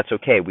 but that's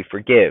okay. We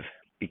forgive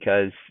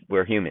because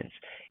we're humans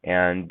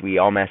and we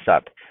all mess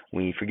up.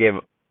 We forgive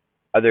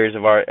others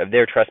of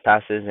their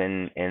trespasses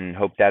and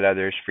hope that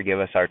others forgive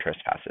us our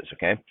trespasses,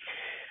 okay?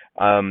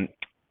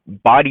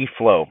 Body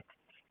flow.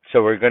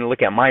 So we're going to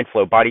look at mind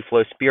flow, body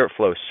flow, spirit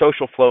flow,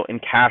 social flow,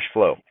 and cash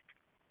flow.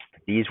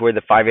 These were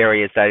the 5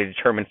 areas that I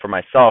determined for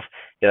myself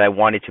that I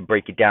wanted to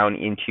break it down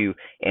into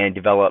and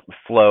develop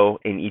flow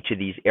in each of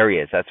these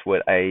areas. That's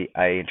what I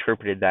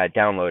interpreted that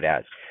download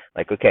as.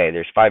 Like, okay,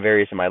 there's 5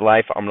 areas in my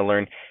life. I'm going to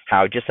learn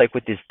how, just like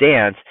with this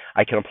dance,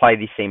 I can apply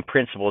these same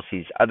principles to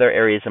these other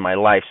areas in my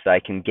life so that I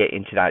can get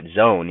into that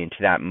zone, into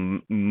that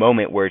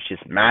moment where it's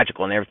just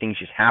magical and everything's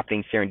just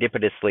happening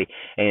serendipitously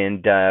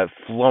and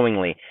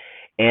flowingly.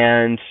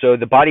 And so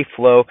the body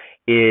flow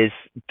is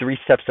 3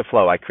 steps to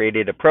flow. I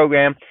created a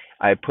program.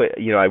 I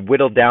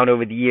whittled down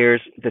over the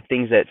years the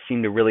things that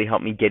seem to really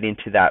help me get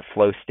into that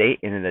flow state,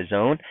 into the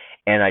zone,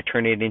 and I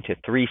turned it into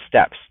 3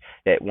 steps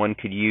that one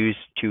could use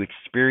to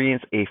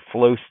experience a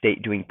flow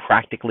state doing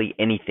practically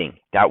anything.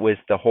 That was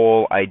the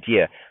whole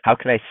idea. How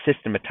can I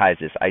systematize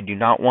this? I do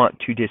not want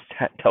to just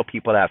tell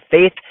people that have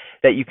faith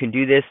that you can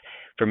do this.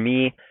 For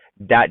me,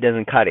 that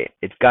doesn't cut it.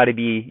 It's got to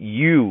be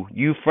you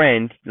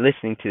friend,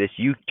 listening to this.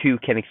 You too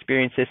can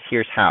experience this.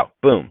 Here's how.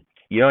 Boom.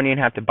 You don't even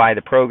have to buy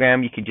the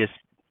program. You can just,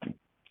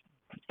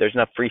 there's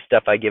enough free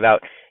stuff I give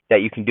out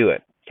that you can do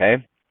it,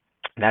 okay?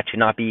 That should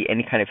not be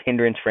any kind of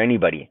hindrance for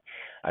anybody.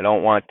 I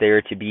don't want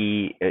there to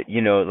be,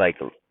 like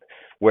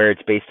where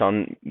it's based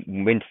on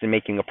Winston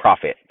making a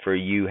profit for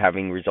you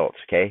having results,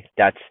 okay?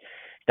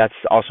 That's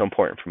also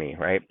important for me,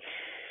 right?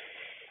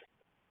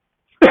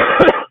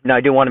 Now,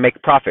 I do want to make a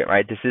profit,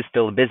 right? This is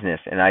still a business,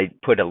 and I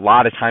put a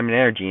lot of time and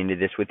energy into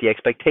this with the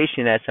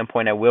expectation that at some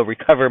point I will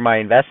recover my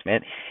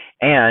investment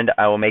and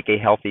I will make a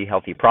healthy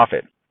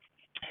profit.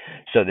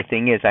 So the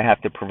thing is, I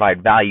have to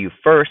provide value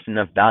first,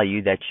 enough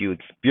value that you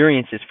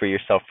experience this for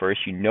yourself first.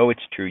 You know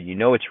it's true. You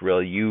know it's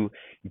real. You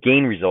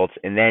gain results.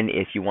 And then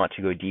if you want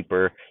to go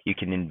deeper, you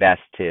can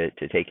invest to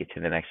take it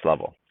to the next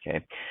level.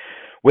 Okay.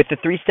 With the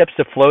 3 steps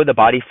to flow, the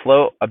body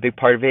flow, a big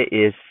part of it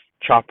is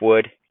chop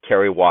wood,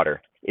 carry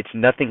water. It's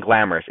nothing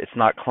glamorous. It's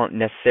not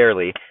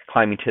necessarily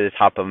climbing to the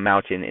top of a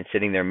mountain and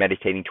sitting there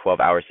meditating 12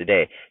 hours a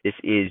day. This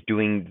is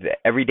doing the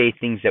everyday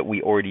things that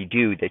we already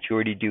do, that you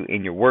already do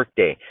in your work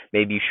day.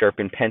 Maybe you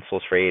sharpen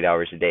pencils for 8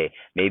 hours a day.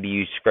 Maybe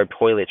you scrub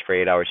toilets for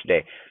 8 hours a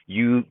day.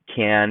 You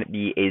can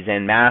be a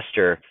Zen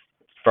master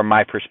from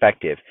my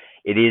perspective.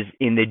 It is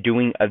in the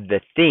doing of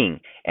the thing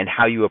and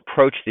how you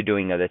approach the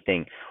doing of the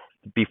thing.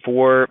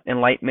 Before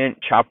enlightenment,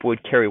 chop wood,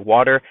 carry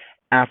water.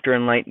 After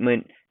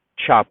enlightenment,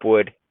 chop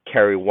wood,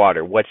 carry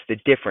water. What's the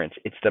difference?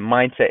 It's the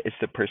mindset, it's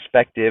the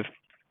perspective.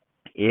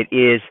 It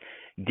is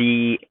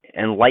the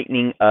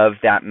enlightening of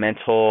that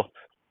mental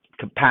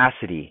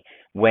capacity.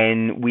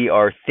 When we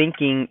are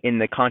thinking in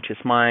the conscious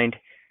mind,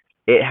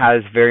 it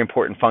has very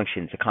important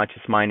functions. The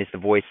conscious mind is the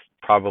voice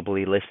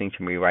probably listening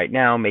to me right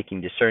now,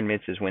 making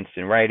discernments. Is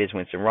Winston right? Is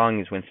Winston wrong?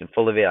 Is Winston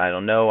full of it? I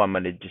don't know. I'm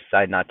going to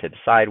decide not to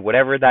decide.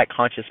 Whatever that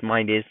conscious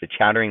mind is, the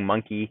chattering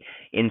monkey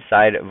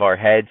inside of our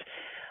heads.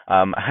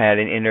 I had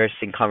an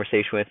interesting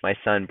conversation with my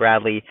son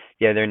Bradley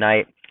the other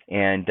night,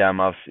 and I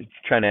was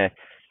trying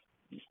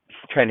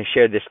to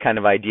share this kind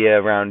of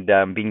idea around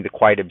being the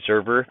quiet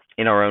observer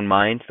in our own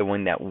minds, the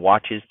one that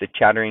watches the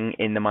chattering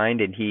in the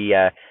mind. And he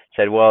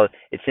said, well,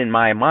 it's in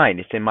my mind,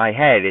 it's in my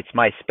head, it's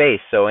my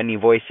space, so any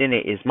voice in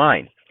it is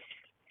mine.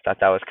 Thought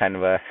that was kind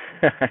of a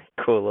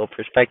cool little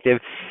perspective,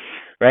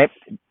 right?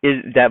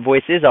 That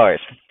voice is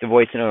ours, the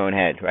voice in our own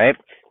head, right?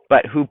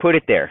 But who put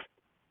it there?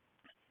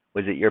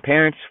 Was it your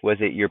parents? Was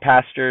it your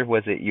pastor?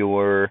 Was it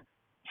your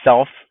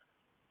self?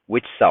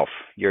 Which self?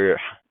 Your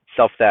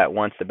self that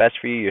wants the best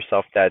for you, your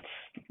self that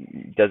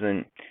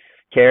doesn't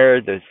care,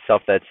 the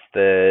self that's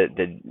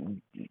the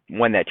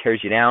one that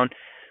tears you down?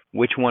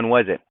 Which one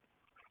was it?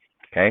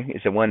 Okay,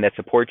 is it one that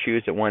supports you?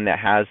 Is it one that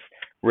has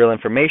real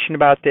information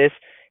about this?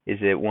 Is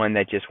it one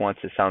that just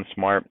wants to sound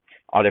smart?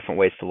 All different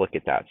ways to look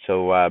at that.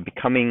 So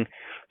becoming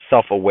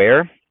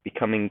self-aware,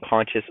 becoming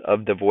conscious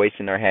of the voice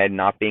in our head,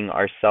 not being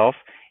ourself,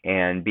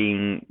 and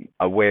being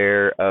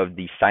aware of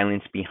the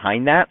silence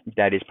behind that.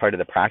 That is part of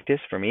the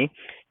practice for me,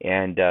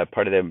 and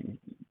part of the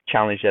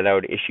challenge that I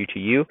would issue to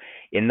you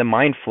in the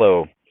mind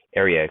flow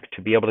area,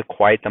 to be able to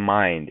quiet the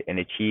mind and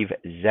achieve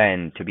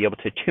Zen, to be able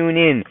to tune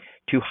in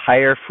to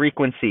higher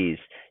frequencies,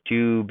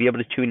 to be able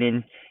to tune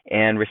in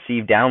and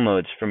receive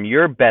downloads from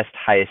your best,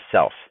 highest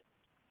self.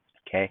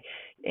 Okay.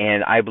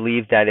 And I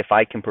believe that if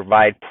I can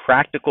provide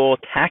practical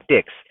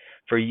tactics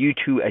for you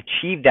to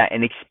achieve that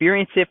and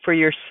experience it for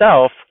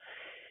yourself,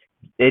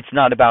 it's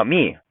not about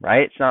me,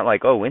 right? It's not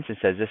like, oh, Winston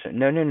says this.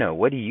 No, no, no.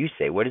 What do you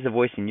say? What does the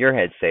voice in your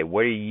head say?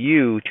 What are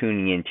you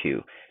tuning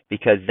into?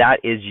 Because that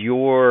is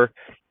your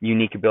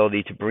unique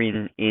ability to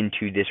bring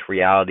into this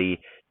reality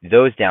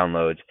those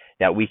downloads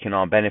that we can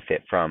all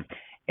benefit from.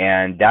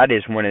 And that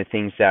is one of the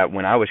things that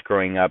when I was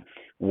growing up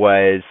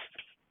was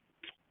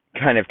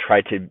kind of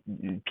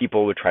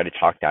people would try to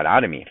talk that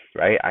out of me,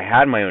 right? I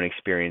had my own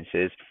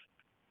experiences.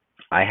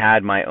 I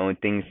had my own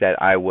things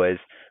that I was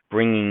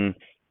bringing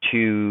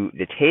to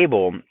the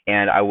table,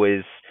 and I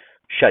was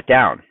shut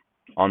down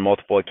on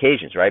multiple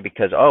occasions, right?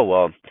 Because, oh,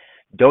 well,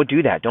 don't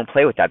do that. Don't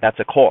play with that. That's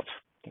a cult,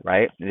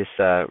 right? This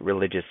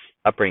religious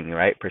upbringing,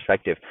 right?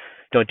 Perspective.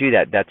 Don't do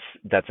that.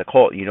 That's a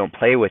cult. You don't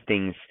play with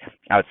things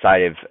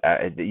outside of,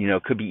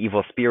 it could be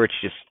evil spirits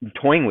just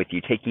toying with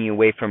you, taking you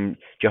away from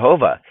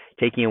Jehovah,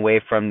 taking you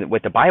away from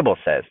what the Bible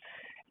says.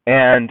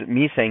 And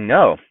me saying,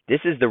 no, this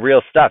is the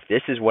real stuff.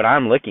 This is what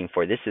I'm looking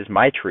for. This is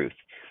my truth.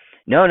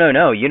 No, no,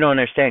 no, you don't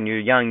understand. You're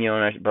young, you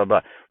don't understand, blah,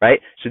 blah, right?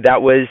 So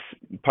that was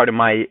part of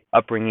my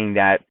upbringing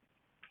that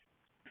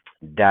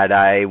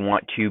I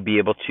want to be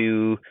able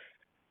to,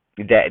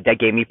 that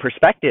gave me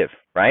perspective,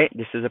 right?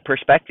 This is a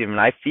perspective, and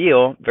I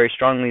feel very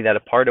strongly that a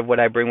part of what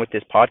I bring with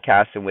this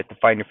podcast and with the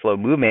Find Your Flow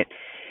movement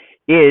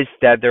is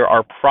that there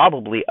are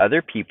probably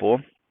other people,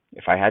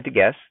 if I had to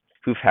guess,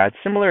 who've had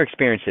similar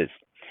experiences.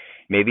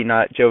 Maybe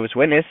not Jehovah's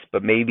Witness,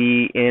 but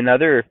maybe in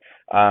other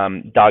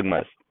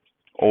dogmas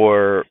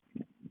or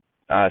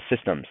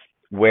systems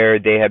where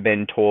they have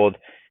been told,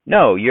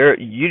 no,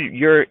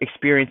 your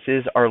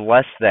experiences are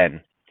less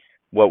than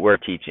what we're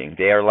teaching.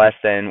 They are less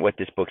than what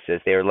this book says.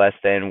 They are less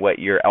than what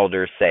your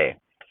elders say.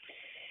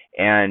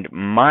 And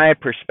my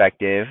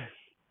perspective,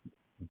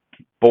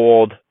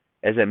 bold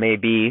as it may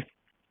be,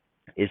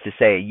 is to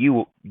say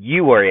you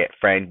are it,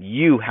 friend.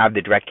 You have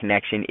the direct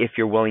connection if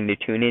you're willing to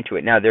tune into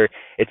it. Now,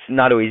 it's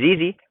not always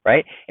easy,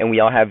 right? And we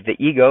all have the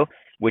ego,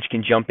 which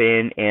can jump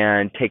in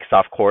and take us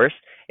off course.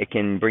 It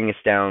can bring us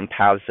down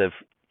paths of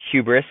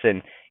hubris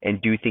and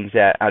do things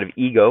out of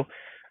ego.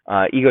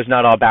 Ego's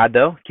not all bad,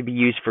 though. It can be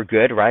used for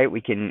good, right? We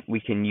can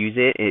use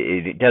it.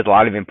 It does a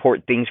lot of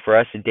important things for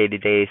us in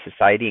day-to-day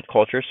society and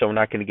culture, so we're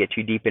not going to get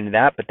too deep into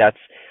that, but that's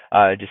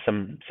just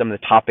some of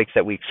the topics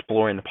that we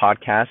explore in the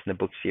podcast and the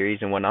book series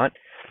and whatnot.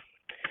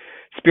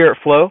 Spirit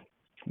flow,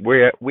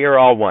 we are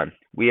all one.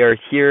 We are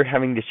here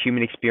having this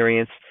human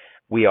experience.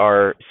 We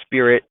are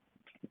spirit.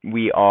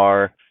 We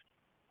are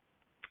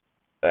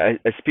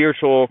a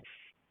spiritual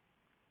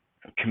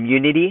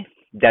community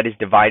that is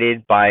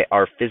divided by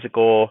our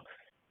physical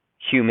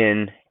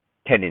human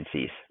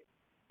tendencies,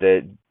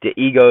 the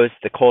egos,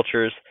 the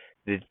cultures,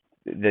 the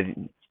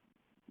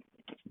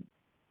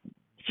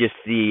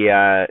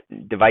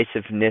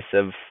divisiveness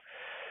of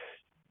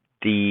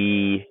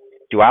the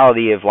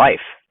duality of life,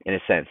 in a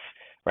sense,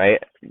 right?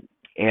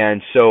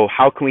 And so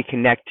how can we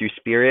connect through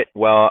spirit?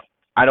 Well,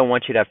 I don't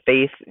want you to have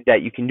faith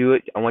that you can do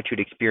it. I want you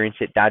to experience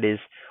it. That is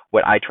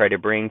what I try to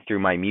bring through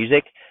my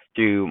music,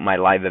 through my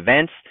live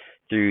events,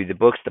 through the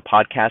books, the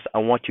podcast. I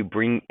want to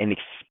bring an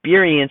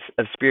experience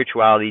of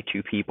spirituality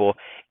to people,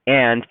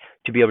 and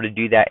to be able to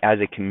do that as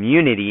a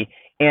community,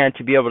 and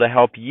to be able to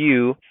help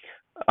you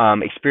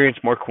experience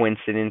more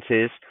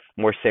coincidences,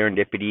 more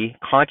serendipity,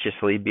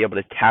 consciously be able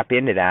to tap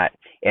into that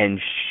and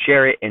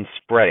share it and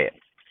spread it.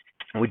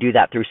 We do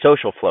that through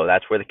social flow.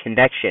 That's where the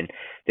connection,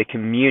 the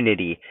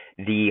community,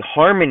 the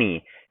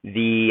harmony,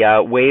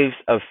 the waves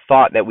of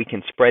thought that we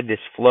can spread this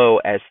flow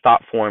as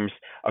thought forms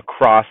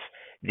across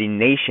the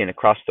nation,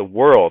 across the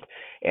world.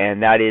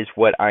 And that is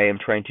what I am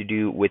trying to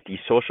do with the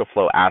social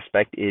flow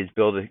aspect, is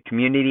build a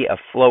community of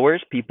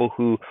flowers, people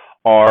who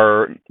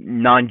are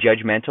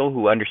non-judgmental,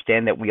 who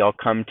understand that we all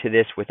come to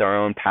this with our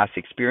own past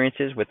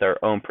experiences, with our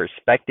own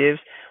perspectives,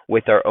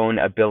 with our own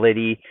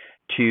ability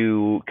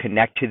to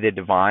connect to the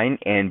divine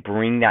and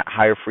bring that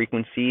higher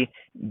frequency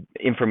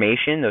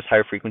information, those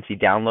higher frequency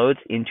downloads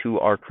into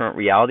our current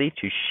reality,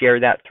 to share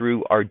that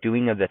through our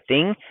doing of the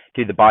thing,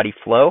 through the body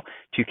flow,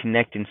 to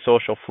connect in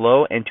social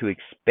flow, and to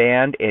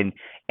expand and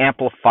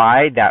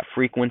amplify that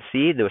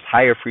frequency, those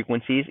higher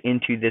frequencies,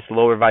 into this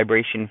lower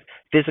vibration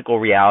physical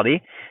reality,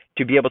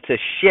 to be able to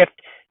shift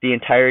the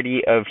entirety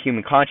of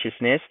human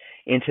consciousness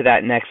into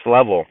that next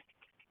level.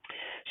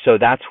 So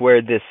that's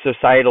where this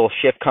societal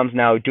shift comes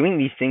now. Doing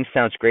these things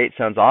sounds great,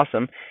 sounds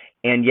awesome,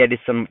 and yet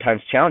it's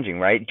sometimes challenging,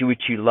 right? Do what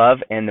you love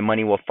and the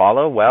money will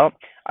follow. Well,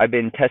 I've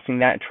been testing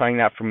that and trying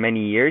that for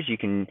many years. You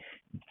can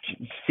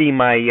see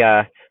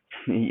my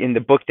in the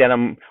book that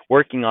I'm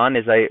working on,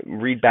 as I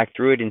read back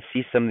through it and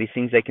see some of these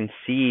things, I can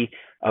see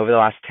over the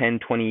last 10,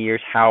 20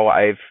 years how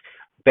I've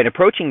been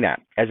approaching that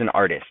as an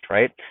artist,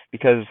 right?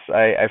 Because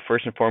I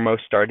first and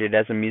foremost started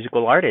as a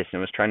musical artist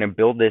and was trying to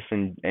build this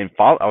and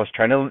follow. I was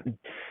trying to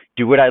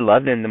do what I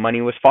loved, and the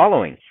money was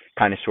following,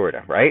 kind of, sort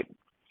of, right?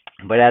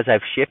 But as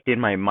I've shifted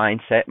my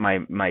mindset,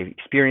 my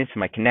experience and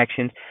my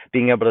connections,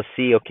 being able to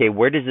see, okay,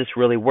 where does this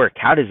really work?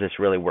 How does this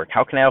really work?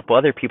 How can I help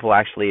other people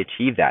actually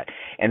achieve that?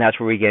 And that's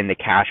where we get into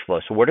cash flow.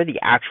 So what are the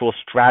actual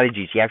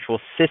strategies, the actual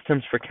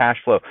systems for cash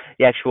flow,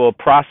 the actual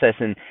process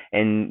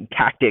and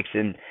tactics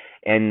and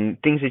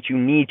things that you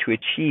need to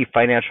achieve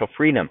financial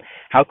freedom?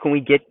 How can we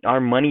get our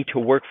money to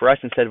work for us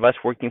instead of us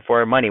working for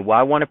our money? Well,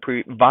 I want to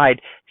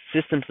provide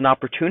systems and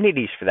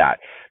opportunities for that.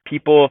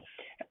 People,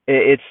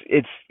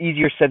 it's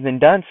easier said than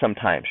done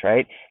sometimes,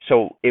 right?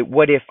 So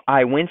what if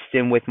I,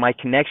 Winston, with my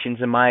connections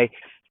and my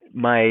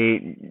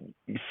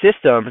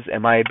systems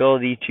and my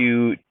ability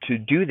to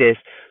do this,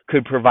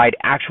 could provide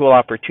actual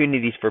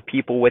opportunities for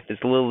people with as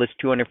little as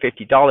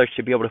 $250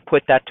 to be able to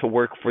put that to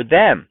work for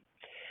them?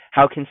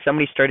 How can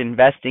somebody start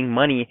investing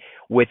money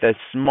with a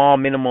small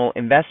minimal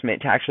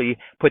investment to actually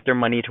put their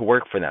money to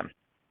work for them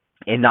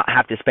and not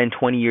have to spend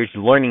 20 years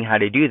learning how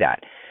to do that?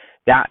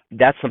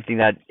 That's something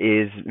that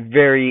is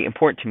very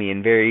important to me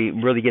and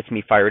really gets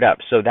me fired up.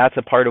 So that's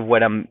a part of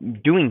what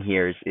I'm doing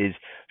here is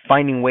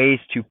finding ways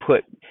to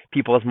put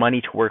people's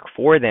money to work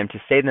for them, to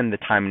save them the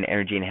time and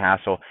energy and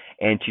hassle,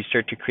 and to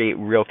start to create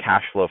real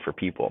cash flow for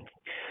people.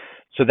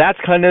 So that's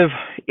kind of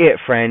it,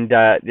 friend.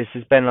 This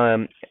has been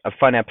a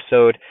fun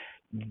episode,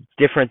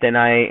 different than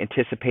I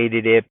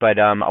anticipated it, but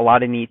a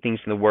lot of neat things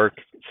in the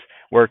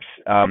works.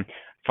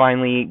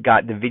 Finally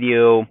got the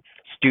video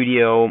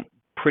studio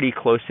pretty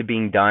close to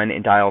being done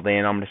and dialed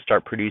in. I'm going to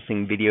start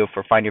producing video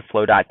for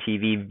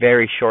findyourflow.tv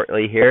very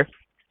shortly here,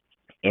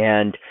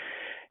 and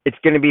it's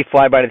going to be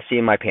fly by the seat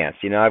of my pants.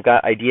 You know, I've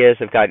got ideas,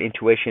 I've got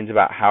intuitions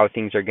about how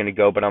things are going to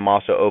go, but I'm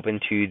also open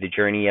to the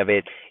journey of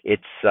it.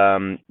 It's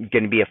going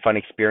to be a fun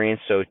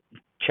experience, so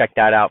check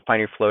that out,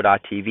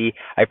 findyourflow.tv.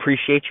 I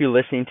appreciate you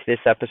listening to this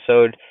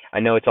episode. I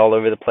know it's all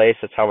over the place.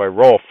 That's how I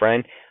roll,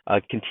 friend.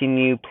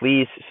 Continue,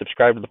 please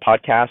subscribe to the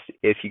podcast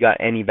if you got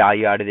any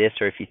value out of this,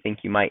 or if you think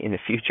you might in the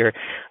future.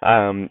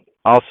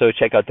 Also,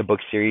 check out the book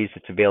series.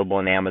 It's available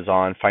on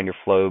Amazon, Find Your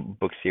Flow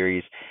book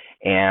series.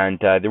 And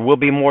there will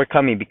be more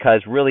coming,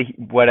 because really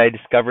what I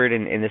discovered,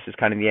 and this is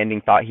kind of the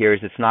ending thought here, is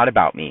it's not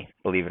about me,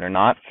 believe it or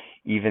not.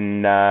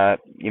 Even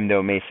though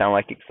it may sound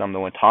like it's I'm the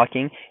one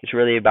talking, it's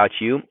really about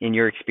you and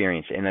your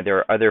experience. And there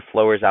are other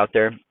flowers out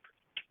there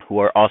who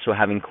are also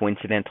having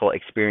coincidental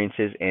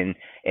experiences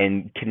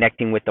and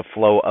connecting with the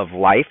flow of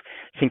life.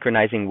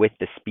 Synchronizing with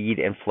the speed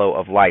and flow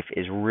of life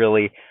is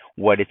really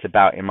what it's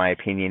about, in my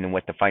opinion, and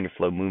what the Find Your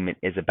Flow movement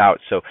is about.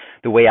 So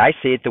the way I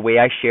say it, the way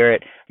I share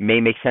it, may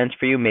make sense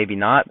for you, maybe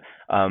not.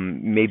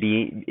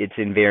 Maybe it's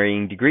in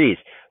varying degrees,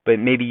 but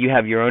maybe you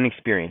have your own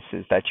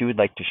experiences that you would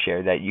like to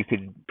share, that you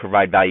could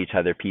provide value to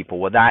other people.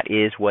 Well, that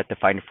is what the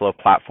Find Your Flow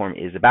platform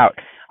is about.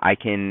 I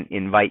can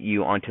invite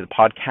you onto the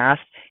podcast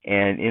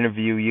and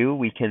interview you.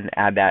 We can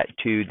add that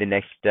to the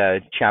next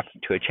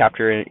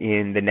chapter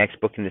in the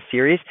next book in the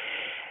series.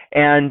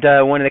 And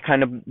one of the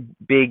kind of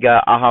big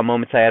aha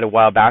moments I had a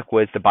while back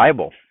was the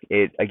Bible.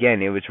 It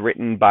was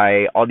written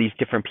by all these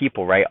different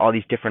people, right? All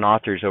these different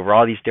authors over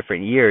all these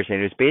different years. And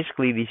it was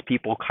basically these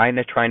people kind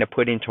of trying to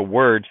put into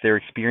words their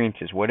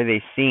experiences. What are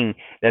they seeing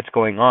that's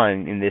going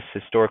on in this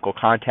historical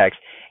context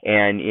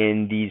and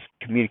in these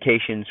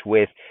communications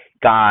with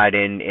God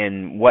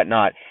and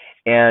whatnot?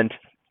 And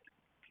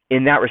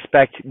in that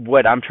respect,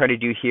 what I'm trying to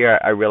do here,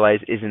 I realize,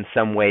 is in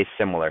some ways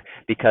similar,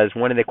 because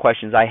one of the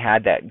questions I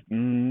had that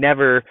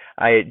never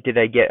I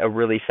get a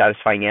really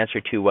satisfying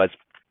answer to was,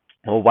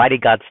 well, why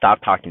did God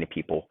stop talking to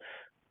people?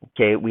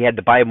 Okay, we had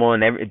the Bible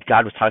and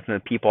God was talking to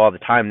people all the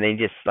time, and they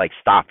just like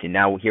stopped, and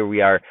now here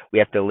we are. We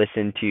have to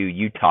listen to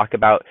you talk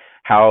about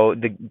how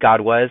the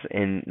God was,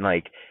 and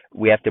like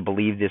we have to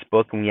believe this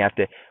book, and we have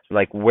to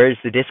where's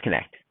the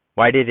disconnect?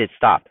 Why did it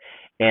stop?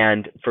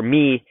 And for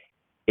me,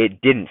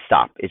 it didn't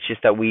stop. It's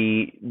just that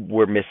we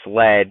were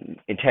misled,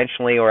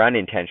 intentionally or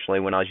unintentionally.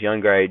 When I was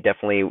younger, I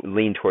definitely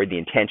leaned toward the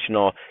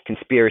intentional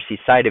conspiracy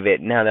side of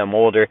it. Now that I'm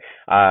older,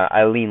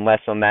 I lean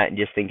less on that and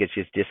just think it's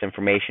just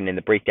disinformation and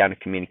the breakdown of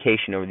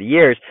communication over the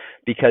years,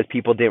 because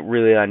people didn't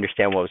really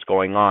understand what was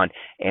going on.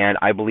 And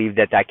I believe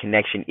that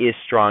connection is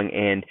strong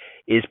and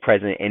is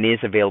present and is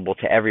available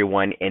to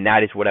everyone, and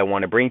that is what I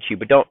want to bring to you.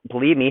 But don't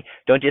believe me,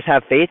 don't just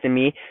have faith in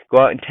me,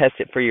 go out and test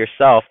it for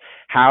yourself.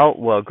 How?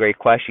 Well, great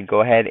question.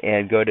 Go ahead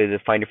and go to the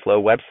Find Your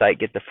Flow website,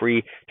 get the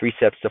free 3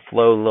 Steps to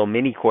Flow little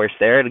mini course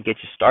there. It'll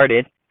get you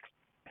started,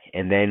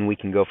 and then we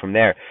can go from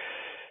there.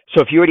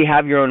 So if you already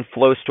have your own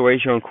flow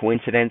stories, your own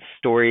coincidence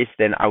stories,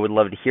 then I would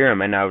love to hear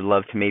them, and I would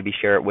love to maybe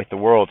share it with the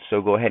world.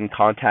 So go ahead and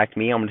contact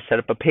me. I'm going to set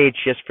up a page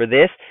just for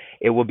this.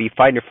 It will be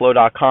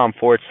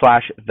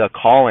findyourflow.com/the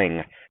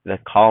calling. The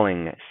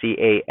calling,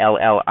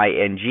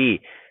 CALLING,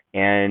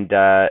 and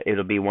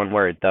it'll be one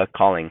word, the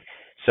calling.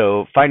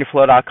 So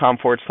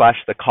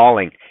findyourflow.com/the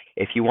calling.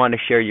 If you want to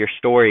share your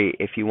story,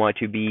 if you want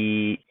to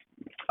be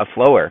a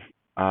flower,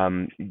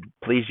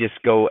 please just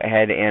go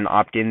ahead and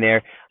opt in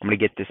there. I'm going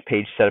to get this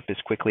page set up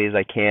as quickly as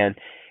I can,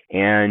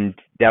 and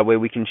that way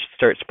we can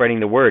start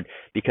spreading the word.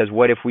 Because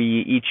what if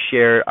we each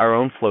share our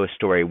own flow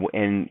story,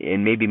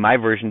 and maybe my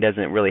version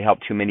doesn't really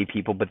help too many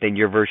people, but then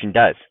your version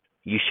does?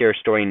 you share a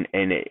story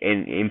and it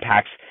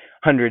impacts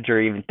hundreds or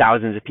even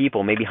thousands of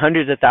people, maybe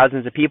hundreds of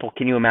thousands of people.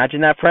 Can you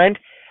imagine that, friend?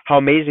 How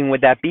amazing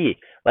would that be?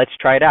 Let's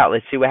try it out.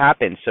 Let's see what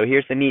happens. So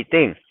here's the neat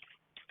thing.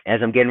 As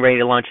I'm getting ready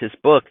to launch this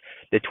book,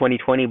 the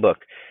 2020 book,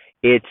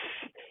 it's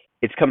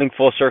coming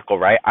full circle,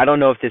 right? I don't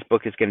know if this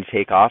book is going to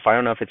take off. I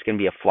don't know if it's going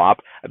to be a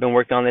flop. I've been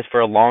working on this for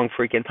a long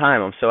freaking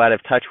time. I'm so out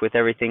of touch with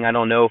everything. I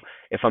don't know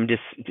if I'm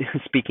just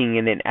speaking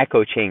in an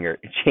echo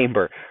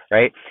chamber,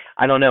 right?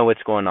 I don't know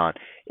what's going on.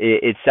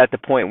 It's at the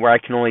point where I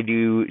can only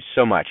do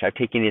so much. I've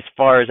taken it as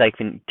far as I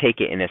can take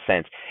it in a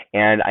sense,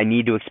 and I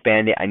need to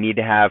expand it. I need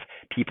to have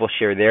people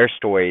share their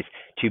stories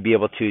to be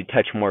able to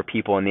touch more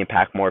people and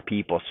impact more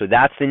people. So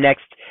that's the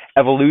next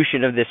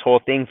evolution of this whole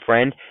thing,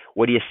 friend.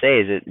 What do you say?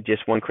 Is it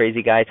just one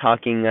crazy guy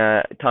talking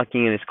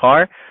in his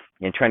car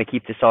and trying to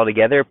keep this all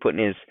together,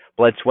 putting his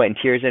blood, sweat, and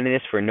tears into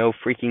this for no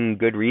freaking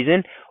good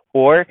reason?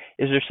 Or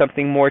is there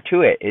something more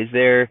to it? Is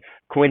there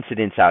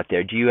coincidence out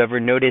there? Do you ever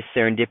notice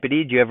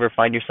serendipity? Do you ever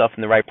find yourself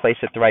in the right place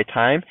at the right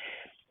time?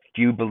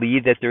 Do you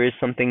believe that there is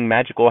something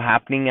magical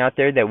happening out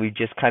there that we've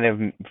just kind of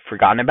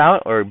forgotten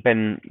about or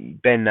been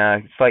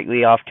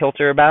slightly off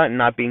kilter about and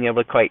not being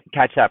able to quite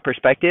catch that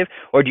perspective?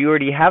 Or do you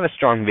already have a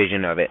strong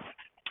vision of it?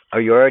 Are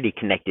you already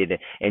connected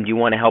and you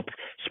want to help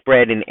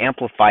spread and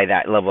amplify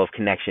that level of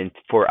connection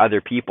for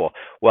other people?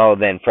 Well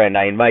then, friend,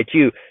 I invite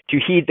you to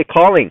heed the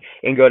calling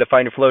and go to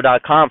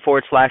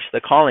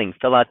finderflow.com/the calling.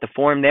 Fill out the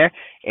form there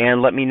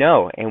and let me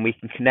know, and we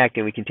can connect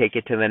and we can take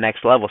it to the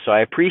next level. So I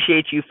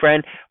appreciate you,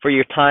 friend, for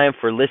your time,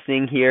 for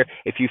listening here.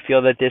 If you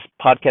feel that this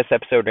podcast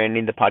episode or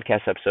any of the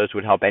podcast episodes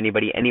would help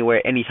anybody,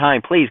 anywhere,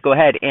 anytime, please go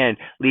ahead and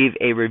leave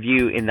a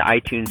review in the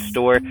iTunes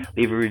store.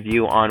 Leave a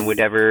review on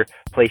whatever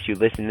place you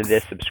listen to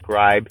this.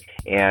 Subscribe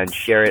and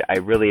share it. I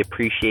really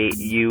appreciate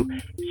you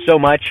so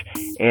much.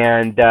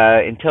 And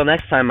until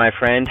next time, my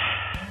friend,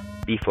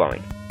 be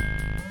flowing.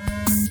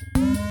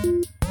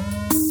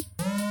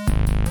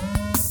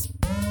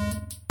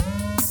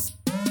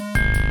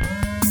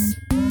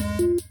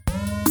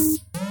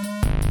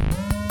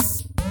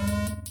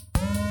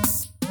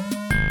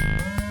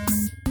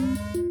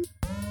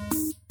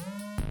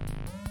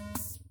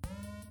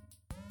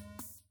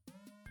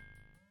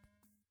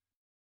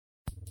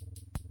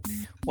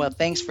 Well,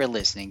 thanks for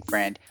listening,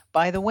 friend.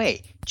 By the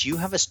way, do you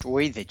have a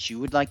story that you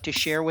would like to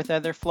share with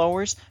other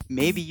flowers?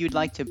 Maybe you'd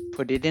like to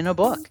put it in a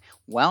book.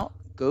 Well,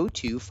 go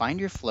to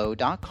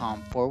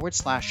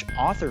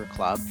finderflow.com/author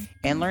club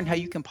and learn how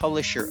you can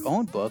publish your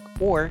own book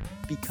or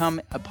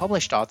become a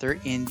published author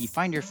in the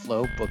Find Your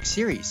Flow book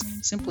series.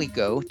 Simply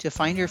go to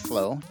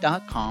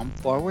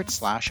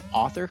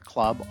finderflow.com/author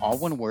club, all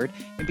one word,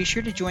 and be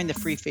sure to join the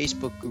free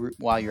Facebook group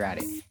while you're at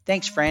it.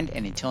 Thanks, friend,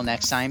 and until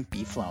next time,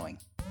 be flowing.